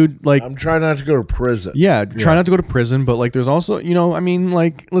 no, dude, like... I'm trying not to go to prison. Yeah, try not to go to prison, but like there's also, I mean,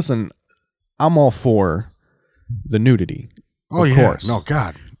 like, listen, I'm all for the nudity. Of course. No,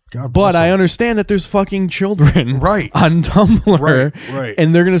 God but I understand that there's fucking children on Tumblr, right.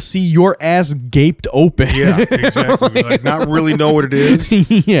 And they're gonna see your ass gaped open. Yeah, exactly. Like not really know what it is.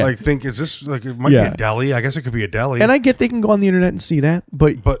 Yeah. Like think, is this like it might be a deli? I guess it could be a deli. And I get they can go on the internet and see that,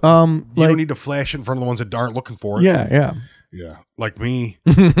 but you don't need to flash it in front of the ones that aren't looking for it. Yeah. Like me.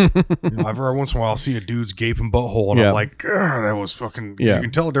 Every once in a while I'll see a dude's gaping butthole and I'm like, that was fucking. You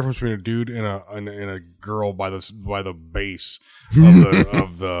can tell the difference between a dude and a girl by the base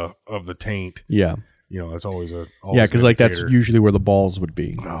of the taint. Yeah. That's always a because like that's usually where the balls would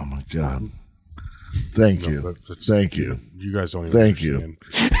be. Oh my God. Thank you. Thank you. You guys don't even Thank understand.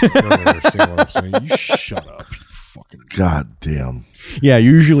 You don't understand what I'm saying. You shut up. You fucking God damn. Yeah,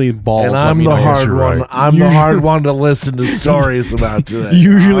 usually balls. And I'm the hard one. I'm the hard one to listen to stories about today.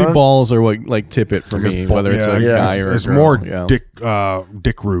 Usually balls are what like tip it for me, whether it's a guy or a girl. It's more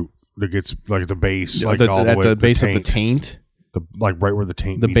dick root that gets like the base, like all the way at the base of the taint. Like right where the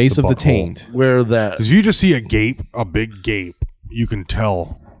taint, the base of the taint, where that. Because you just see a big gape, you can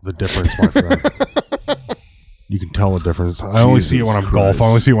tell the difference, my friend. You can tell the difference. I only see it when I'm golf. I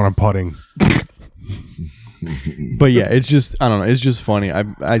only see it when I'm putting. But yeah, it's just I don't know. It's just funny.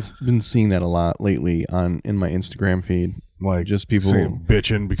 I've been seeing that a lot lately in my Instagram feed. Like just people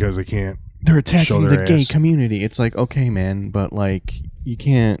bitching because they can't. They're attacking the gay community. It's like, okay, man, but like you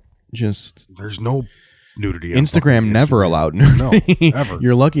can't just. There's no nudity. Instagram never allowed nudity. No, ever.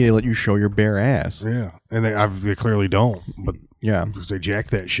 You're lucky they let you show your bare ass. Yeah, and they clearly don't. But yeah, because they jack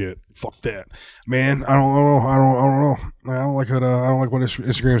that shit. Fuck that, man. I don't know. I don't like what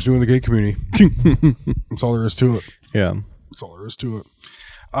Instagram's doing to the gay community. That's all there is to it. Yeah, that's all there is to it.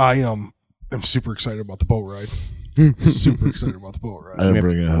 I am super excited about the boat ride. Super excited about the boat ride. I didn't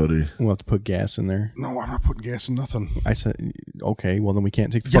bring a hoodie. We'll have to put gas in there. No, I'm not putting gas in nothing. I said, okay, well then we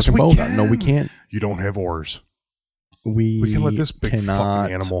can't take the fucking boat out. No, we can't. You don't have oars. we can let this big fucking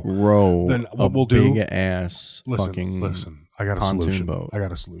cannot animal- row Then a what we'll do- big ass fucking Listen. I got a pontoon solution. boat. I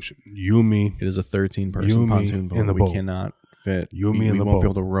got a solution. You and me. It is a 13-person You and me pontoon boat. in the we boat. cannot fit. You and me in we the won't boat. be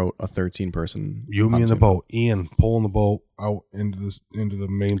able to row a 13-person. You and me in the pontoon boat. Ian pulling the boat out into the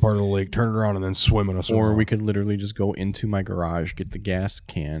main part of the lake, turn it around, and then swimming us Or around. we could literally just go into my garage, get the gas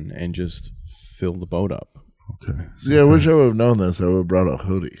can, and just fill the boat up. Okay. See, I wish I would have known this. I would have brought a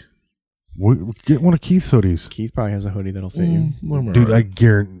hoodie. Get one of Keith's hoodies. Keith probably has a hoodie that'll fit you. Dude, I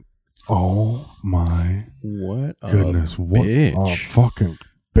guarantee. Oh my What a goodness! What a bitch. fucking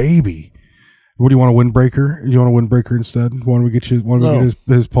baby! What do you want, a windbreaker? You want a windbreaker instead? Why don't we get you? Why don't we get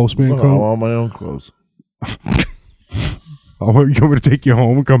his postman I coat? want my own clothes. Oh, you want me to take you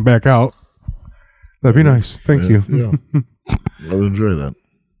home and come back out? That'd be nice. Thank you. Yeah. I would enjoy that.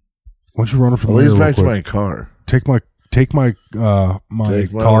 Why don't you run up to At Meyer least real back to quick? my car. Take my Take my-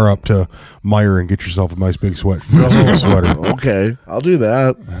 car up to Meyer and get yourself a nice big sweater. Okay, I'll do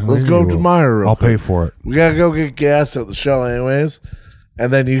that. Let's go up to Meyer real I'll quick. pay for it. We gotta go get gas at the Shell anyways,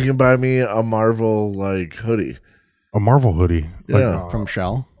 and then you can buy me a Marvel like hoodie. A Marvel hoodie. Yeah, From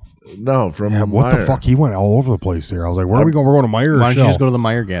Shell. no, from Yeah, what Meyer. the fuck? He went all over the place there. I was like, where are we going? We're going to Meyer or Why don't you Shell? just go to the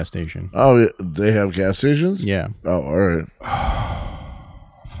Meyer gas station? Oh, yeah, they have gas stations. Yeah. Oh, all right.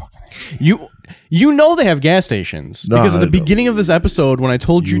 You know they have gas stations No, because at I the don't. beginning of this episode, when I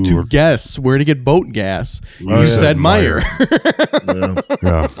told you to guess where to get boat gas, you yeah. said Meyer. Yeah,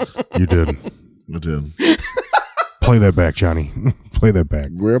 Yeah, you did. I did. Play that back, Johnny. Play that back.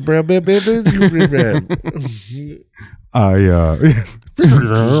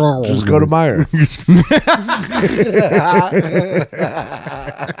 Just go to Meyer.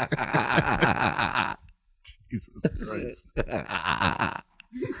 Jesus Christ.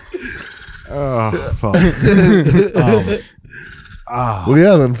 Oh, fuck. Well,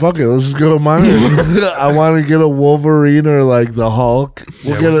 yeah, then fuck it. Let's just go to Meyer. I want to get a Wolverine or like the Hulk.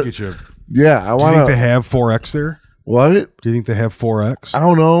 We'll get it. you. Yeah, I Do you want think they to. have 4X there? What? Do you think they have 4X? I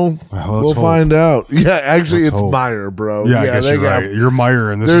don't know. Well, We'll let's hope. find out. Yeah, actually, Let's it's hope. Meyer, bro. Yeah, I guess they you're got- right. You're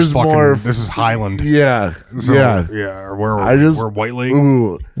Meyer, and this there's is fucking. more- This is Highland. Yeah, So, yeah. Or where? I just- We're White Lake.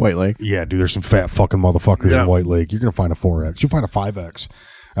 Ooh, White Lake. Yeah, dude. There's some fat fucking motherfuckers Yeah. in White Lake. You're gonna find a 4X. You'll find a 5X.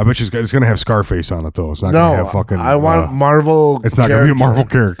 I bet you it's gonna have Scarface on it though. It's not gonna no, have fucking. I want Marvel. It's not gonna be a character. Marvel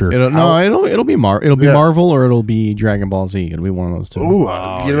character. It'll be Yeah. Marvel or it'll be Dragon Ball Z. It'll be one of those two. Ooh, Oh,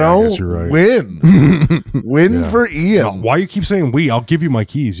 yeah, you I know, guess you're right. win for Ian. No, why you keep saying we? I'll give you my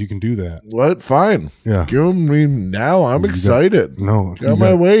keys. You can do that. What? Fine. Yeah. Give them me now. I'm excited. No, Get out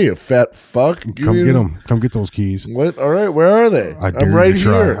my way, you fat fuck. Give Come me- get them. Come get those keys. What? All right, where are they? I dare I'm you right to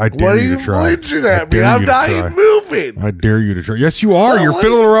try. here. I dare What are you you to try. flinching I at me? dare I'm you to not try. even moving. I dare you to try. Yes, you are. No, You're what?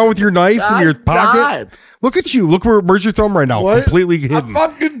 fiddling around with your knife in your I'm pocket. not. Look at you. Look where's your thumb right now? What? Completely hidden. I'm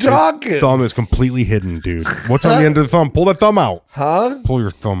fucking His talking. thumb is completely hidden, dude. What's on the end of the thumb? Pull that thumb out. Huh? Pull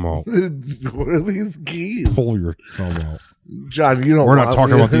your thumb out. What are these keys? Pull your thumb out. John, you don't We're not want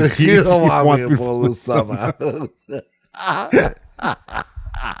talking me- about these keys. You don't You want want me me to pull this thumb out.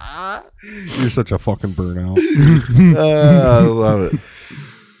 You're such a fucking burnout. I love it.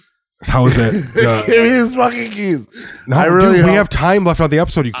 How is that? Give me these fucking keys. No, I really dude, we hope- have time left on the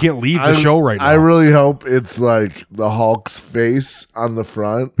episode. You can't leave the show right now. I really hope it's like the Hulk's face on the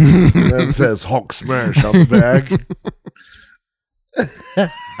front. And then it says Hulk smash on the back.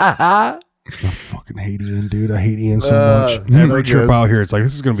 I fucking hate Ian, dude. I hate Ian so much. no Every trip good. out here, it's like,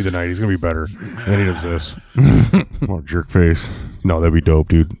 this is going to be the night. He's going to be better. And then he does this. What a jerk face. No, that'd be dope,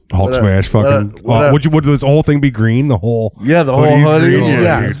 dude. Hulk smash, fucking. Would this whole thing be green? The whole. Yeah, the whole hoodie's hoodie. green?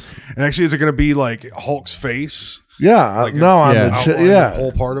 Yes. Dude. And actually, is it going to be like Hulk's face? Yeah. Like no, on yeah. the Outline the yeah.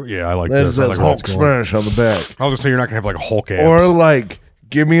 whole part of it? Yeah, I like Then it this. I says like where Hulk that's going. smash on the back. I was going to say, you're not going to have like a Hulk abs. Or like,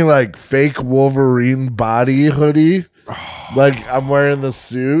 give me like fake Wolverine body hoodie. Like I'm wearing the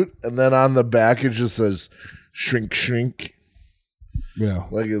suit, and then on the back it just says shrink, shrink. yeah.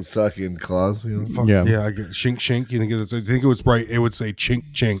 Like it's sucking claws. You know? Yeah. Yeah, I get shink shink. You think it's? I think it was right. It would say chink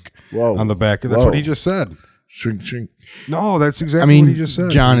chink Whoa. on the back. That's Whoa. what he just said. Shrink, shrink. No, that's I exactly what he mean, just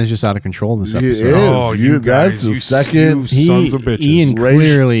said. John is just out of control this He episode. is. Oh, You guys, that's the you second- sons of bitches. Ian Rage-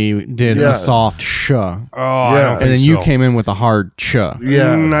 clearly did Yeah. a soft sh, Oh, I Yeah. don't think and then you so. came in with a hard ch,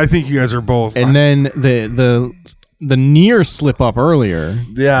 Yeah. I think you guys are both. and then the near slip up earlier.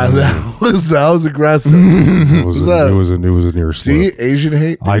 Yeah, that was aggressive. it was that? it was a near slip. See, Asian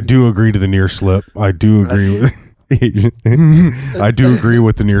hate. I do agree to the near slip. I do agree with. I do agree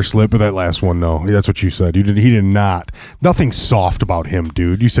with the near slip, but that last one, no, that's what you said. He did not. Nothing soft about him,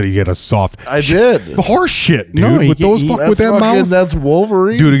 dude. You said he had a soft. I did. The horse shit, dude. No, with those he- with that fucking- mouth. That's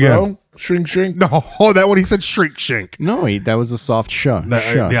Wolverine. Do it again. Bro. Shrink, shrink. No, that one he said shrink shink. No, that was a soft shuh.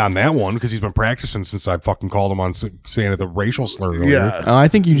 Yeah, on that one because he's been practicing since I fucking called him on saying the racial slur. Earlier. Yeah. I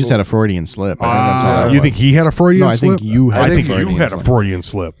think you just had a Freudian slip. I think that's all that You was. think he had a Freudian No, I slip? think you had I a think Freudian you had a slip. Freudian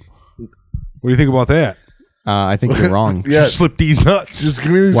slip. What do you think about that? I think you're wrong. Yeah. You slipped these nuts. Just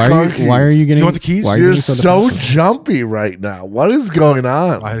give me these Why car are keys. you? Why are you getting? You want the keys? Why are you You're getting so defensive? jumpy right now. What is going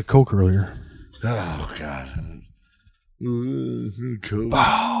on? I had Coke earlier. Oh God. Cool.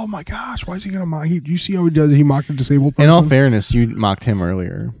 Oh my gosh! Why is he gonna mock? You see how he does? He mocked a disabled person. In all fairness, you mocked him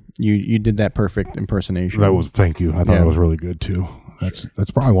earlier. You did that perfect impersonation. That was thank you. I thought Yeah. it was really good too. That's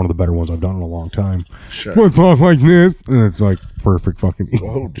probably one of the better ones I've done in a long time. Sure. What's talk like this? And it's like perfect fucking.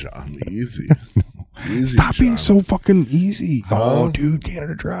 Oh, John, easy. Easy. Stop being John. so fucking easy. Oh, dude,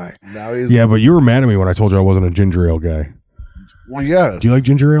 Canada Dry. Now he's. Yeah, but you were mad at me when I told you I wasn't a ginger ale guy. Well, yeah. Do you like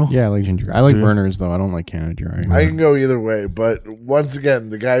ginger ale? Yeah, I like ginger. I like Verner's though. I don't like Canada Dry. I can go either way, but once again,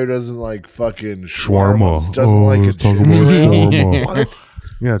 the guy who doesn't like fucking Shawarma. shawarmas doesn't like a let's talk ginger about ale. shawarma. What?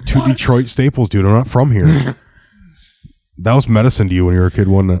 Yeah, two Detroit staples, dude. I'm not from here. That was medicine to you when you were a kid,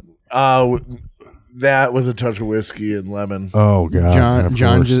 wasn't it? That with a touch of whiskey and lemon. Oh god,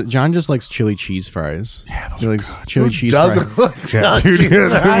 John just likes chili cheese fries. Yeah, he likes chili cheese Doesn't fries. look yeah, dude.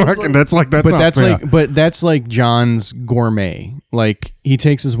 That's like But that's like John's gourmet. Like he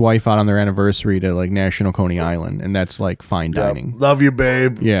takes his wife out on their anniversary to like National Coney Island, and that's like fine dining. Love you,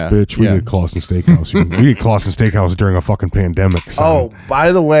 babe. Yeah, bitch. We yeah. did Clausen Steakhouse. We did Clausen Steakhouse during a fucking pandemic. son. Oh,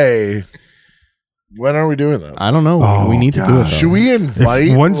 by the way, when are we doing this? I don't know. Oh, we need to do it. Though. Should we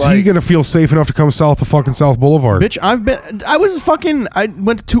invite? When's he gonna feel safe enough to come south of fucking South Boulevard? Bitch, I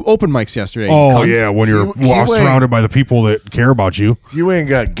went to 2 open mics yesterday. Oh cunt. yeah, when you're He went- surrounded by the people that care about you. You ain't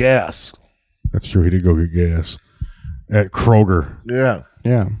got gas. That's true. He did go get gas at Kroger. Yeah.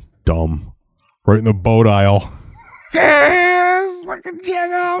 Yeah. Dumb, right in the boat aisle. Yes, fucking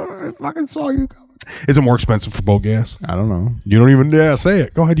check out. I fucking saw you coming. Is it more expensive for boat gas? I don't know. You don't even say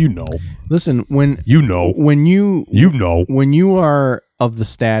it. Go ahead. You know. Listen, when You know. you are of the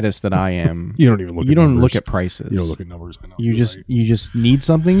status that I am, You don't even look. you at don't numbers. look at prices. You don't look at numbers. I know. You You're just right. you just need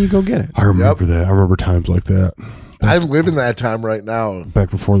something, you go get it. I remember that. I remember times like that. I live in that time right now.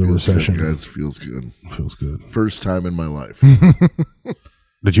 Back before the Feels recession. good, guys. Feels good. Feels good. First time in my life.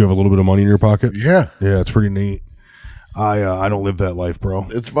 Did you have a little bit of money in your pocket? Yeah. Yeah, it's pretty neat. I don't live that life, bro.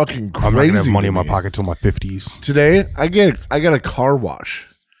 It's fucking crazy. I'm not gonna have money to in my me. pocket till my 50s. Today, I got a car wash.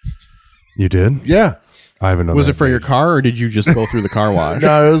 You did? Yeah. I haven't done Was that it for your yet. car or did you just go through the car wash?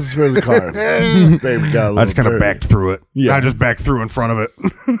 No, it was for the car. Baby got a little I just kind of dirty. backed through it. Yeah. I just backed through in front of it.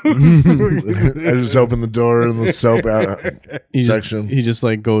 I just opened the door in the soap out He section. Just, he just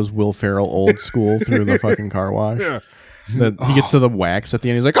like goes Will Ferrell old school through the fucking car wash. He gets to the wax at the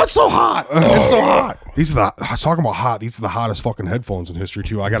end. He's like, "Oh, it's so hot! It's so hot!" These are I was talking about hot. These are the hottest fucking headphones in history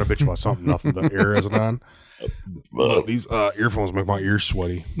too. I got to bitch about something. Nothing. The air isn't on. These earphones make my ears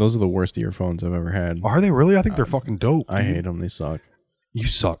sweaty. Those are the worst earphones I've ever had. Are they really? I think they're fucking dope. I hate them. They suck. You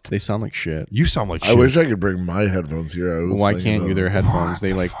suck. They sound like shit. You sound like I shit. wish I could bring my headphones here. I was Why thinking can't you? about They're it. headphones.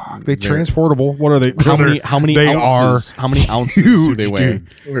 They like they they're- transportable. What are they? How many? They're- How many they ounces? How many ounces do huge, they weigh? dude.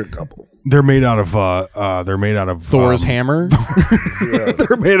 We're a couple. They're made out of Thor's hammer.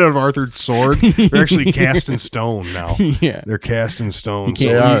 They're made out of Arthur's sword. They're actually cast in stone now. Yeah. They're cast in stone. You So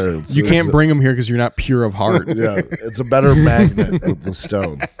They can't, are. you, It's- you it's can't a- bring them here because you're not pure of heart. Yeah, it's a better magnet with the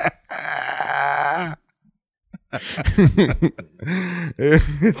stone.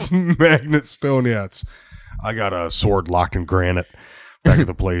 it's magnet stone. Yeah, I got a sword locked in granite back at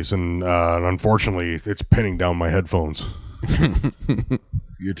the place, and unfortunately, it's pinning down my headphones.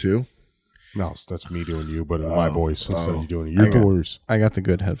 You too? No, that's me doing you, but in my voice instead of you doing I your got- voice. I got the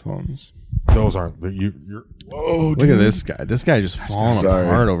good headphones. Those aren't you're. Whoa, Look at this guy. This guy just falling Sorry.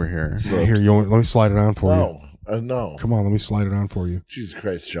 apart over here. Here, let me slide it on for you. No. Come on, let me slide it on for you. Jesus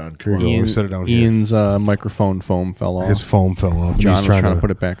Christ, John. Here you go. Let me set it down here. Ian's microphone foam fell off. His foam fell off. John He's was trying to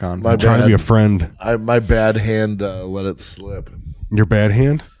put it back on. My trying to bad. be a friend. My bad hand let it slip. Your bad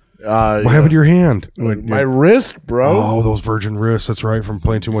hand? What What happened to your hand? My wrist, bro. Oh, those virgin wrists. That's right, from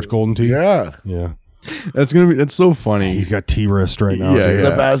playing too much Golden Tee. Yeah. Yeah. That's so funny. He's got T wrist right now. Yeah, dude. yeah.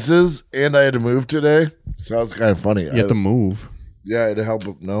 The best is, and I had to move today, so that was kind of funny. You have to move. I had to help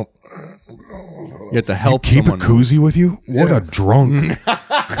him. Nope. You have to help Keep someone. a koozie with you? What a drunk.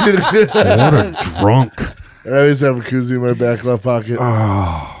 What a drunk. I always have a koozie in my back left pocket.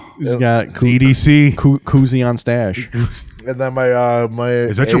 He's got EDC. koozie on stash. And then my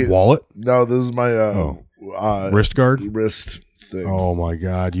Is that your wallet? No, this is my Wrist guard? wrist thing. Oh my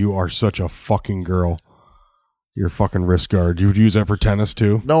God. You are such a fucking girl. Your fucking wrist guard. You would use that for tennis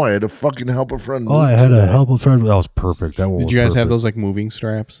too? No, I had to fucking help a friend. Oh, I had a helpful friend. That was perfect. That one. Did you guys have those like moving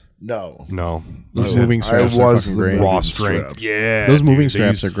straps? No. No. Those moving straps are fucking great. Raw strength. Yeah. Those moving dude,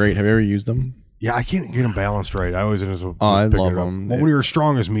 straps are great. Have you ever used them? Yeah, I can't get them balanced right. I always just I pick love it up. them. Well, when you're as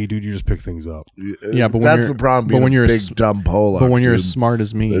strong as me, dude, you just pick things up. Yeah, but when that's you're- the problem. but Being when a you're a big s- dumb pole, But when you're dude, as smart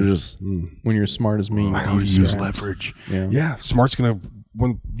as me, they're just when you're as smart as me, I you always use straps. leverage. Yeah. Smart's gonna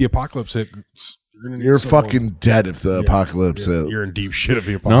when the apocalypse hit. you're fucking dead if the apocalypse hit. You're in deep shit if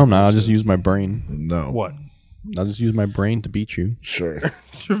the apocalypse. No, I'm not. I'll just use my brain. No. What? I'll just use my brain to beat you. Sure.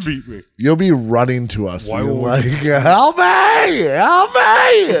 To beat me. You'll be running to us. Why Being would like, help me! Help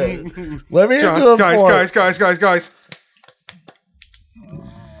me! Let me into the fort. Guys.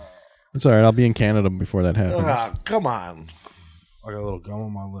 It's all right. I'll be in Canada before that happens. Ah, come on. I got a little gum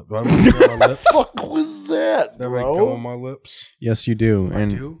on my lip. Do I have gum on my lip? Fuck was that, That make gum on bro? my lips. Yes, you do.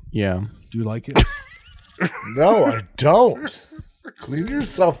 And do? yeah, Do you like it? No, I don't. Clean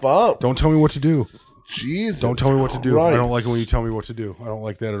yourself up. Don't tell me what to do. Jesus. Don't tell me what to do. I don't like it when you Christ. tell me what to do. I don't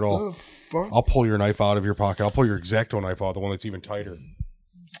like that at all. The fuck? I'll pull your knife out of your pocket. I'll pull your X-Acto knife out, the one that's even tighter.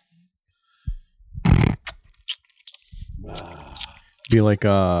 be like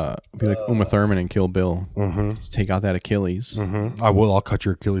Uma Thurman and Kill Bill. Just take out that Achilles. I will. I'll cut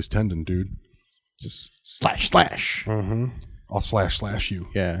your Achilles tendon, dude. Just slash. I'll slash you.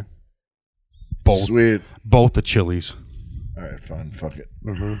 Yeah. Both. Sweet. Both the chilies. All right, fine. Fuck it.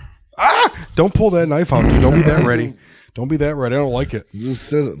 Don't pull that knife out, dude. Don't be that ready. Don't be that ready. I don't like it. Just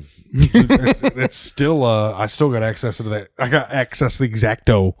sitting. It's still. I still got access to that. I got access to the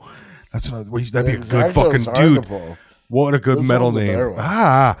X-Acto. That'd be a good X-Acto's fucking hard to dude. pull. What a good This metal one's a name. better one.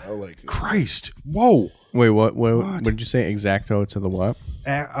 Ah, I like this. Christ. Whoa. Wait, what did you say? Exacto to the what?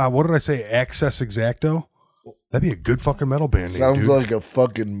 What did I say? Access X-Acto? That'd be a good fucking metal band name, Sounds dude. like a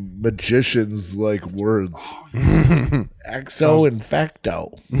fucking magician's like words. Exo and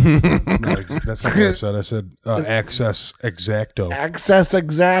facto. That's not what I said. I said Access X-Acto. Access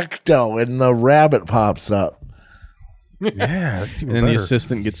exacto, and the rabbit pops up. Yeah, that's even And then the better.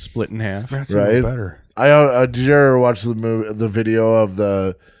 assistant gets split in half. That's Right? even better. I did you ever watch the video of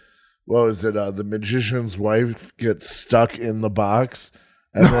the what was it? The magician's wife gets stuck in the box,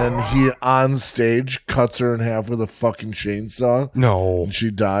 and then he on stage cuts her in half with a fucking chainsaw, No. and she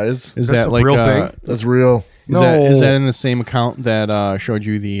dies. Is That's that a like real thing? That's real. Is No. that in the same account that showed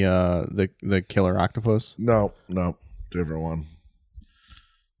you the killer octopus? No, different one.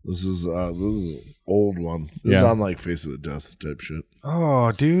 This is an old one. It was Yeah. on like Face of the Death type shit.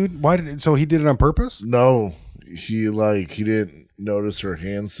 Oh, dude. Why did so he did it on purpose? No, he didn't notice her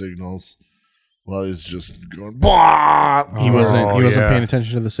hand signals while he's just going. Bah! He wasn't yeah. paying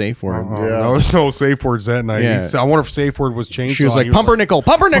attention to the safe word. Oh, Yeah. There was no safe words that night. Yeah. I wonder if safe word was changed. She was like, pumpernickel.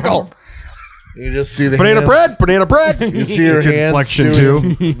 You just see the banana hands- bread, banana bread. You see her It's hands inflection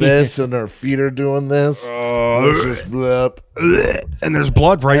doing too. this, and her feet are doing this. It's just blip. And there's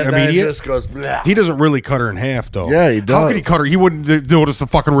blood, right? And then it Immediate. just goes. Blip. He doesn't really cut her in half, though. Yeah, he How could he does. cut her? He wouldn't notice the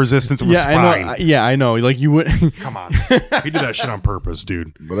fucking resistance of a Yeah, spine. I know. Yeah, I know. Like you would. Come on. He did that shit on purpose,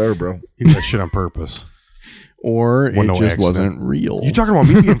 dude. Whatever, bro. He did that shit on purpose. Or it no just accident. wasn't real. You talking about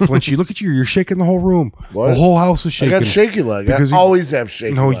me being flinchy? Look at you. You're shaking the whole room. What? The whole house is I shaking. got shaky leg. Because I you- always have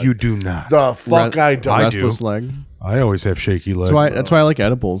shaky No, leg. you do not. The fuck I don't. I do. restless leg. I always have shaky legs. That's why I like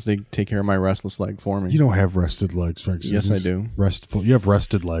edibles. They take care of my restless leg for me. You don't have rested legs, Frank. Yes, I do. Restful. You have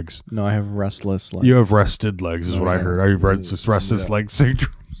rested legs. No, I have restless legs. You have rested legs, is what I heard. I read this restless leg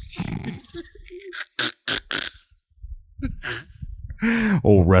syndrome.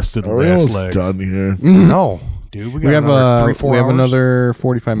 Oh, rested Are we ass almost legs. done here? No, dude. We got we have another 3-4 we have hours. another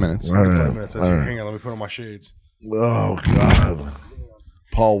 45 minutes. All right. 5 minutes. That's All it. right. Hang on, let me put on my shades. Oh God,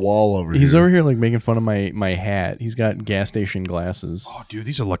 Paul Wall over He's here. over here like making fun of my hat. He's got gas station glasses. Oh, dude,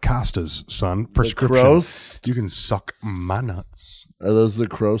 these are Lacoste's, son. Prescription. Croast? You can suck my nuts. Are those the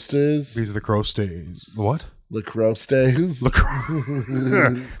Croastes? These are the crow stays. What? The Croastes?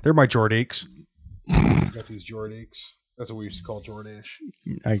 They're my Jordakes. Got these Jordakes. That's what we used to call Jordache.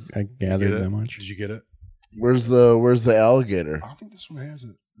 I Get gathered it? that much. Did you get it? Where's the alligator? I don't think this one has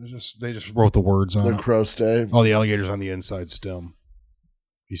it. They just wrote the words on The it. Croaste? Oh, the alligator's on the inside stem.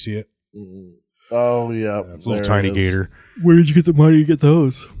 You see it? Oh yeah, That's a little there tiny it is. gator. Where did you get the money to get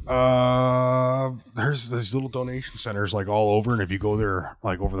those? There's these little donation centers like all over, and if you go there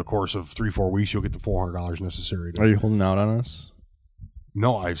like over the course of 3-4 weeks, you'll get the $400 necessary. Are you holding out on us?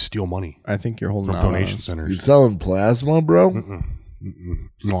 No, I steal money I think you're holding from out on donation us. You centers. selling plasma, bro?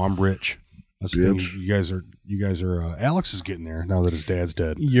 No, I'm rich. That's the thing. Bitch. You guys are. Alex is getting there now that his dad's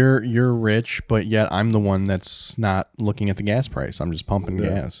dead. You're rich, but yet I'm the one that's not looking at the gas price. I'm just pumping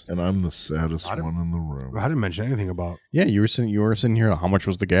gas. And I'm the saddest one in the room. I didn't mention anything about. Yeah, you were sitting here. How much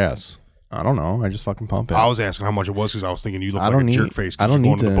was the gas? I don't know. I just fucking pump it. I was asking how much it was because I was thinking you look I like don't a need- jerk face. I don't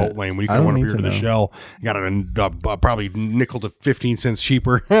going need to the to- boat lane when you I could don't went up need here to to the know. Shell. Got it probably nickel to 15 cents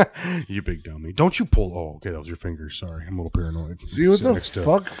cheaper. You big dummy! Don't you pull? Oh, okay, that was your fingers. Sorry, I'm a little paranoid. See what Sitting the next to-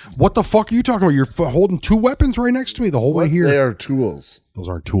 fuck? What the fuck are you talking about? You're holding two weapons right next to me the whole way here. They are tools. Those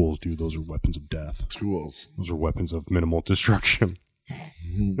aren't tools, dude. Those are weapons of death. Tools. Those are weapons of minimal destruction.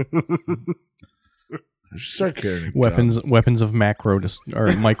 I should start carrying a gun. weapons of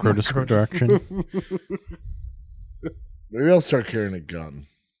or micro destruction. Maybe I'll start carrying a gun.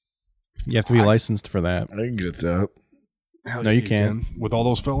 You have to be licensed for that. I can get that. No, you can't. With all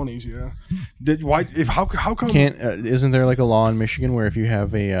those felonies, yeah. How come? Can't isn't there like a law in Michigan where if you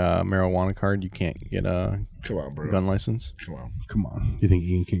have a marijuana card, you can't get a Come on, bro. gun license? Come on. Come on. You think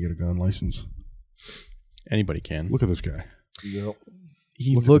Ian can get a gun license? Anybody can. Look at this guy. Yep.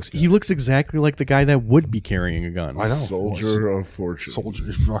 He looks exactly like the guy that would be carrying a gun. I know. Soldier of fortune. Soldier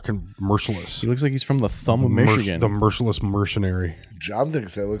is fucking merciless. He looks like he's from the thumb of Michigan. The merciless mercenary. John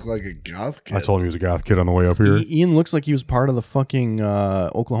thinks I look like a goth kid. I told him he was a goth kid on the way up here. Ian looks like he was part of the fucking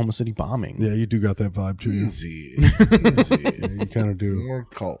Oklahoma City bombing. Yeah, you do got that vibe too. Easy. Yeah, you kind of do. More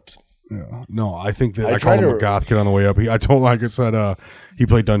cult. Yeah. No, I think that I I try called him to- a goth kid on the way up. I told, like I said, he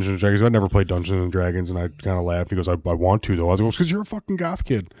played Dungeons and Dragons. I never played Dungeons and Dragons, and I kind of laughed. He goes, I want to though. I was like, because you're a fucking goth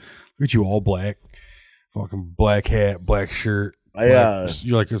kid. Look at you, all black, fucking black hat, black shirt.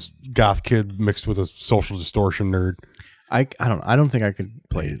 You're like a goth kid mixed with a social distortion nerd. I don't think I could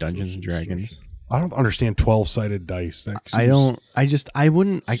play Dungeons and Dragons. I don't understand 12-sided dice. That I seems- don't. I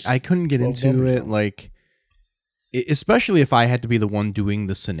wouldn't. I couldn't get 12 into numbers, it. Like, especially if I had to be the one doing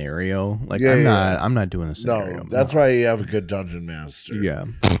the scenario. Like, Yeah, I'm not doing the scenario. No, that's why you have a good dungeon master. Yeah.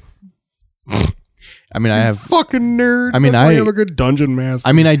 I mean, I have. fucking nerd. I mean, That's why I you have a good dungeon master.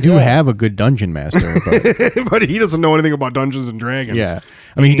 I mean, I do have a good dungeon master, but but he doesn't know anything about Dungeons and Dragons. yeah.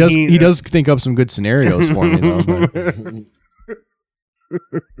 I mean, he does think up some good scenarios for me, though. But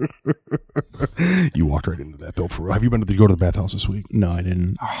You walked right into that though. For real. Have you been to go to the bathhouse this week? no, I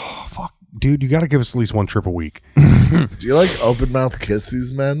didn't. Oh fuck, dude! You got to give us at least one trip a week. Do you like open mouth kiss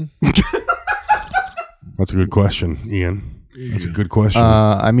these men? That's a good question, Ian. That's a good question.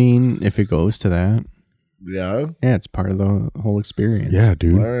 I mean, if it goes to that, Yeah. yeah, it's part of the whole experience. yeah, All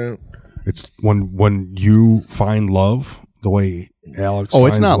dude. right. It's when you find love the way Alex. Oh,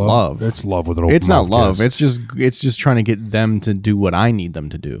 it's finds not love. It's love with an open It's not mouth love. kiss. It's just trying to get them to do what I need them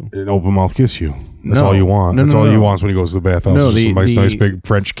to do. An open mouth kiss you. That's No. all you want. No, That's no, all no. he wants when he goes to the bathhouse. No, Just the- a nice, the- nice big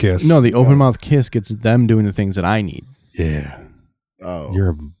French kiss. No, the open mouth kiss gets them doing the things that I need. Yeah. Oh.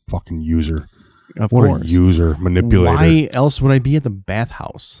 You're a fucking user. Of What course. a user, manipulator. Why else would I be at the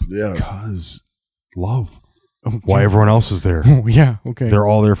bathhouse? Yeah. Because love. Why everyone else is there. Oh, yeah. Okay. They're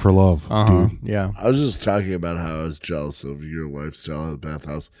all there for love, uh-huh. dude. Yeah. I was just talking about how I was jealous of your lifestyle at the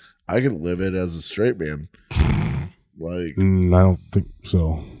bathhouse. I could live it as a straight man. Like, I don't think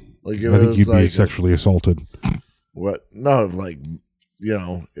so. if I it think was you'd be like sexually assaulted. what? No, like,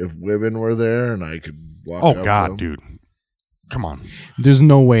 if women were there and I could walk. Oh up to God, them. dude. Come on. There's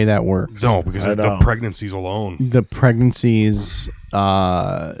no way that works. No, because I of the know. pregnancies alone. The pregnancies,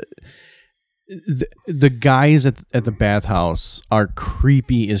 the guys at the bathhouse are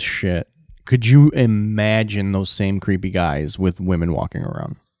creepy as shit. Could you imagine those same creepy guys with women walking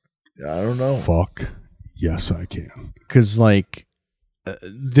around? Yeah, I don't know. Fuck. Yes, I can. Because like,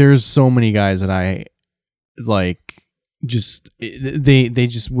 there's so many guys that I like. Just they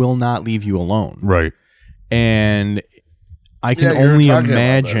just will not leave you alone. Right. And I can Yeah, you were only talking about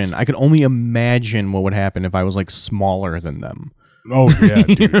imagine. this. I can only imagine what would happen if I was like smaller than them. Oh yeah,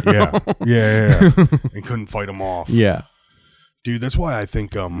 dude. Yeah. And couldn't fight them off. Yeah, Dude, that's why I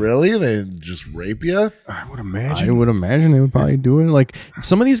think Really? They just rape you? I would imagine. I would imagine they would probably do it. Like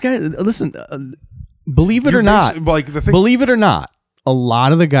some of these guys. Listen, believe it You're or not, basi- like the thing. believe it or not, a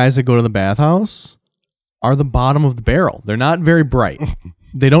lot of the guys that go to the bathhouse are the bottom of the barrel. They're not very bright.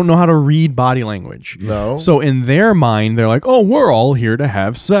 They don't know how to read body language. No. So in their mind, they're like, "Oh, we're all here to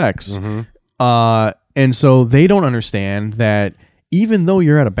have sex," and so they don't understand that even though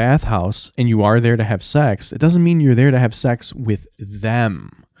you're at a bathhouse and you are there to have sex, it doesn't mean you're there to have sex with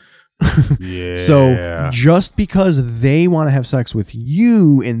them. Yeah. So just because they want to have sex with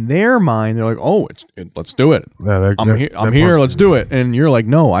you, in their mind, they're like, "Oh, let's do it. Yeah, that- I'm that- here. that I'm here. part- Let's do it." And you're like,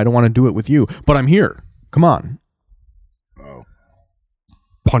 "No, I don't want to do it with you, but I'm here. Come on." Oh.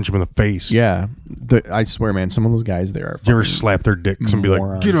 punch them in the face. Yeah, I swear, man, some of those guys there are. You ever fucking slap their dicks and be like,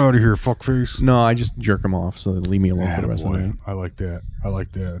 morons. "Get out of here, fuckface"? No, I just jerk them off so they leave me alone for the rest of the Attaboy. night. I like that. I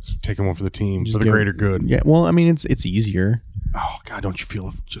like that. It's taking one for the team, Just for the give- greater good. Yeah, well, I mean, it's easier. Oh God, don't you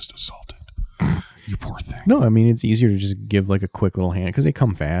feel just assaulted? You poor thing. No, I mean, it's easier to just give like a quick little hand because they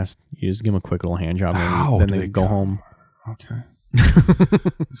come fast. You just give them a quick little hand job, How and do then they they go come? home. Okay.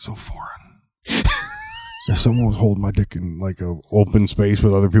 It's so foreign. If someone was holding my dick in like a open space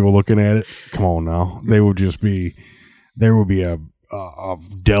with other people looking at it, come on now, there would be a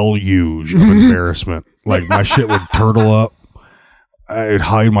deluge of embarrassment. Like my shit would turtle up. I'd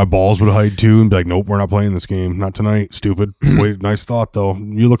hide, my balls would hide too, and be like, "Nope, we're not playing this game. Not tonight, stupid." Wait, nice thought though.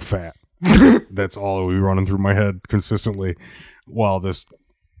 You look fat. That's all that would be running through my head consistently, while this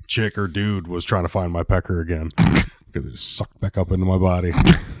chick or dude was trying to find my pecker again because it just sucked back up into my body.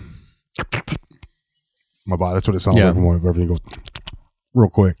 My body. That's what it sounds Yeah. like when everything goes real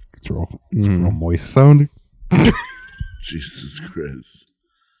quick. It's real moist sounding. Jesus Christ.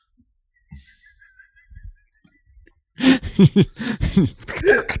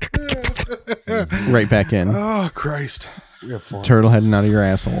 Right back in. Oh Christ! We have fun. Turtle heading out of your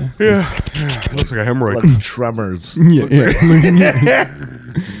asshole. Yeah, it looks like a hemorrhoid. Like tremors. Yeah.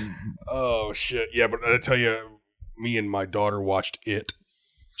 Oh shit! Yeah, but I tell you, me and my daughter watched It,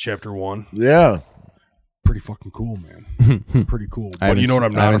 Chapter 1. Yeah. Pretty fucking cool, man. Pretty cool. But you know what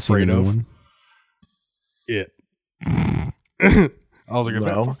I'm not afraid of? It. I was like, if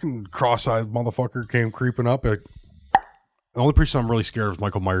No. that fucking cross-eyed motherfucker came creeping up, the only person I'm really scared of is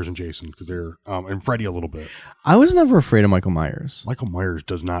Michael Myers and Jason because they're and Freddy a little bit. I was never afraid of Michael Myers. Michael Myers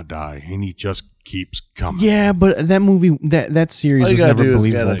does not die, and he just keeps coming. Yeah, but that movie, that series All you was gotta never do is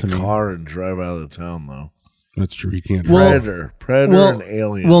believable get to in a me. car and drive out of the town, though. That's true. He can't. Well- drive. Predator and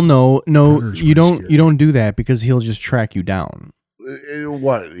Alien. Well, no, Predator's you pretty don't. scary. You don't do that because he'll just track you down.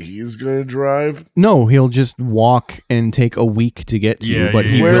 What? He's gonna drive? No, he'll just walk and take a week to get to you, Yeah, but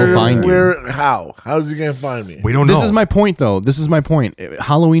yeah, he yeah. will find you. Where? How? How's he gonna find me? We don't know. This is my point, though. This is my point.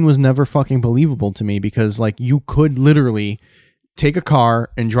 Halloween was never fucking believable to me because, like, you could literally take a car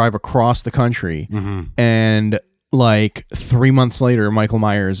and drive across the country, and like 3 months later, Michael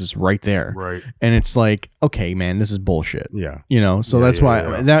Myers is right there, Right. and it's like, okay, man, this is bullshit. Yeah. You know, so Yeah, that's yeah, why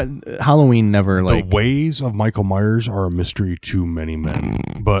yeah. that Halloween never like. The ways of Michael Myers are a mystery to many men.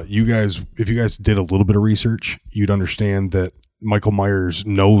 But you guys, if you guys did a little bit of research, you'd understand that Michael Myers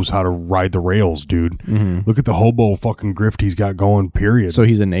knows how to ride the rails, dude. Look at the hobo fucking grift he's got going, period. So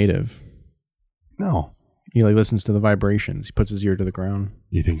he's a native. No. He like listens to the vibrations. He puts his ear to the ground.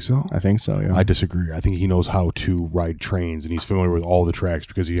 You think so? I think so. Yeah. I disagree. I think he knows how to ride trains and he's familiar with all the tracks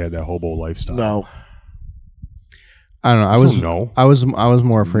because he had that hobo lifestyle. No. I don't know. I was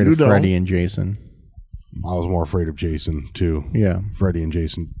more afraid You of don't. Freddy and Jason. I was more afraid of Jason too. Yeah. Freddy and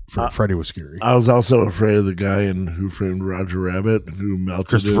Jason. Freddy was scary. I was also afraid of the guy in Who Framed Roger Rabbit who melted.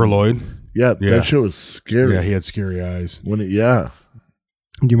 Christopher him. Lloyd. Yeah, Yeah. that shit was scary. Yeah, he had scary eyes. Yeah.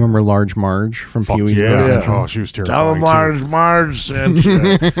 Do you remember Large Marge from Fuck Pee Wee's Big yeah. Adventure? Oh, she was terrifying. Tell him too. Marge sent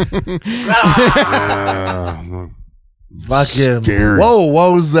you. Yeah. Fucking. Scary. Whoa,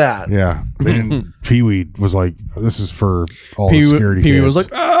 what was that? Yeah. And Pee Wee was like, this is for all the Pee scaredy Wee cats. was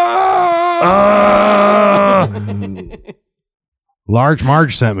like, Large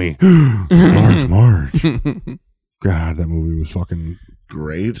Marge sent me. Large Marge. God, that movie was fucking.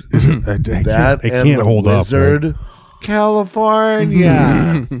 Great. I That can't, and the hold Wizard. up.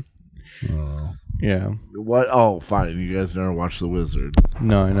 California. yeah. What? Oh, fine. You guys never watched The Wizard.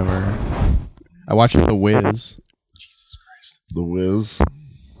 No, I never. I watched The Wiz. The Wiz.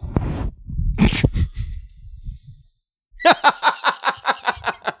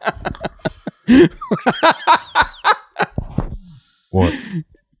 What?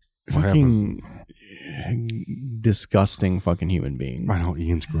 Fucking disgusting fucking human being. I know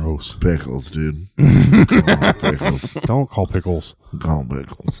Ian's gross. Pickles, dude. Call him pickles. Don't call pickles. Call him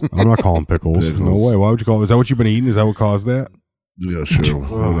pickles. I'm not calling pickles. Pickles. No way. Why would you call? Is that what you've been eating? Is that what caused that? Yeah, sure.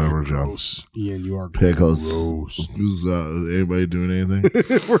 Whatever, John. Gross. Ian, you are Pickles. gross. Who's anybody doing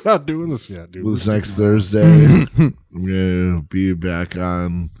anything? We're not doing this yet, dude. This next Thursday, I'm gonna be back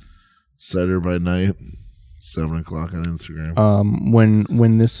on Saturday by Night, 7:00 on Instagram.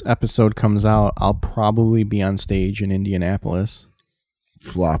 When this episode comes out, I'll probably be on stage in Indianapolis.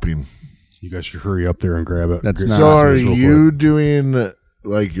 Flopping. You guys should hurry up there and grab it. That's Grab not- So it are real you quick. doing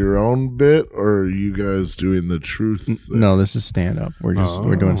like your own bit, or are you guys doing the truth thing? No, this is stand up. We're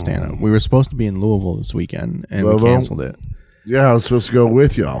doing stand up. We were supposed to be in Louisville this weekend and Louisville? we canceled it. Yeah, I was supposed to go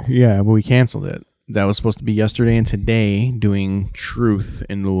with y'all. Yeah, but we canceled it. that was supposed to be yesterday and today doing Truth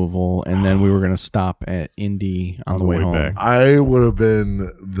in Louisville, and then we were going to stop at Indy on the way home. back. I would have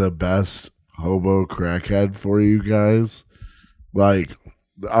been the best hobo crackhead for you guys. Like,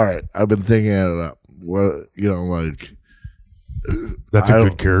 all right, I've been thinking it up. What, like, That's a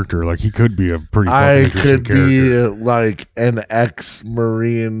good character. Like, he could be a pretty fucking I interesting could character. be like an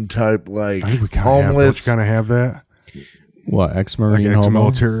ex-Marine type, like I think we kind homeless. of have that. What, Like ex-Marine homo?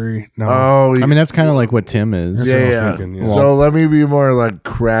 ex-military. No. Oh, I mean, that's kind of like what Tim is. what I was yeah. thinking, yeah. So let me be more like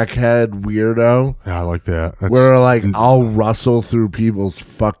crackhead weirdo, Yeah, I like that. That's, where like I'll rustle through people's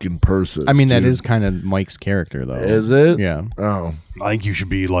fucking purses. I mean, that dude. is kind of Mike's character, though. Is it? Yeah. Oh, I think you should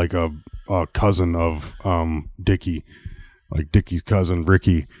be like a cousin of Dickie, like Dickie's cousin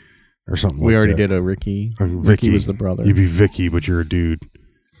Ricky, or something. We like already that. did a Ricky. Or Ricky was the brother. You'd be Vicky, but you're a dude.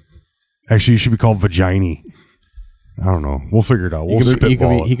 Actually, you should be called Vagini. I don't know. We'll figure it out. We'll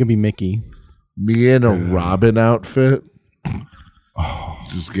spitball he could be Mickey. me in a Robin outfit.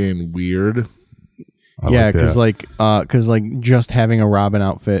 Just getting weird. Yeah, like that. because just having a Robin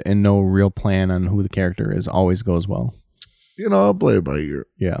outfit and no real plan on who the character is always goes well. I'll play it by ear.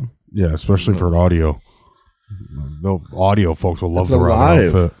 Yeah. Yeah, especially for an audio. The audio folks will love It's the Robin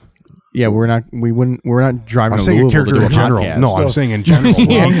alive. outfit. Yeah, we're not driving I'm to saying a Louisville to character do a in general. podcast. No, I'm saying in general.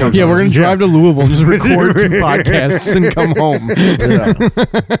 yeah, we're gonna drive to Louisville and just record 2 podcasts and come home.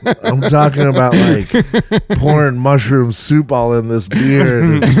 Yeah. I'm talking about like pouring mushroom soup all in this beer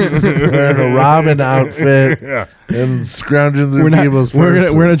and wearing a Robin outfit and scrounging through people's we're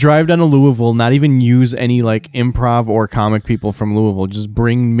purses. gonna drive down to Louisville, not even use any like improv or comic people from Louisville. Just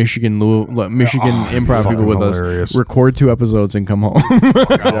bring Michigan improv people with hilarious. us. Record 2 episodes and come home.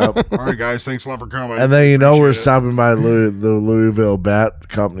 Yep. All right, guys. Thanks a lot for coming. And then we're stopping by the Louisville Bat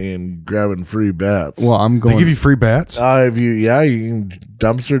Company and grabbing free bats. well, I'm They going. give you free bats? If you can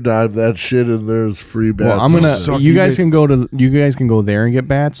dumpster dive that shit and there's free bats. well, I'm gonna. suck. You You guys can go to. You guys can go there and get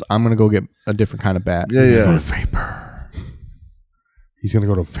bats. I'm gonna go get a different kind of bat. Yeah. Vapor. He's going to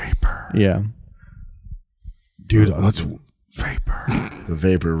go to Vapor. Yeah. Dude, let's Vapor. The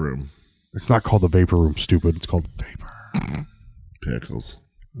vapor room. It's not called the Vapor Room, stupid. It's called Vapor. Pickles.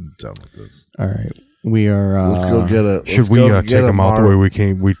 I'm done with this. All right. We are. Let's go get it. Should we take them out the way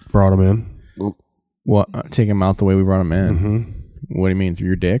we brought them in? What? Take him out the way we brought him in. Mm-hmm. What do you mean through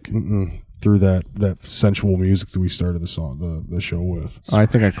your dick? Through that sensual music that we started the show with. Oh, I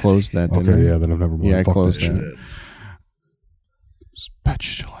think I closed that. Didn't Okay, I? yeah, then I've never mind. Yeah, I Fuck closed that that. shit.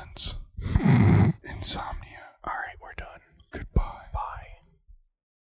 Petulance. Insomnia.